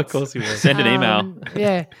sweating Oh, bullets. of course he was. Send an email.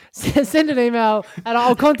 Yeah, send an email, and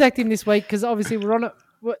I'll contact him this week because obviously we're on it.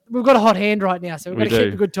 We've got a hot hand right now, so we've got to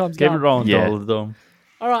keep the good times Keep going. it rolling, Yeah. Dollar Dom.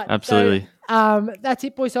 All right, Absolutely. So, that's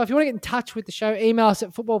it, boys. So if you want to get in touch with the show, email us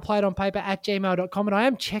at footballplayedonpaper@gmail.com, and I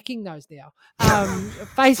am checking those now.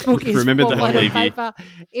 Facebook is Remember Football that, Played on Levy. Paper,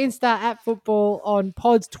 Insta at Football on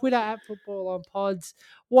Pods, Twitter at Football on Pods.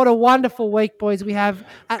 What a wonderful week, boys. We have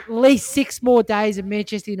at least 6 more days of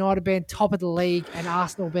Manchester United being top of the league and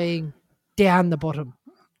Arsenal being down the bottom.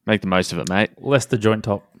 Make the most of it, mate. Leicester joint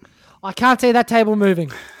top. I can't see that table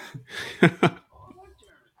moving.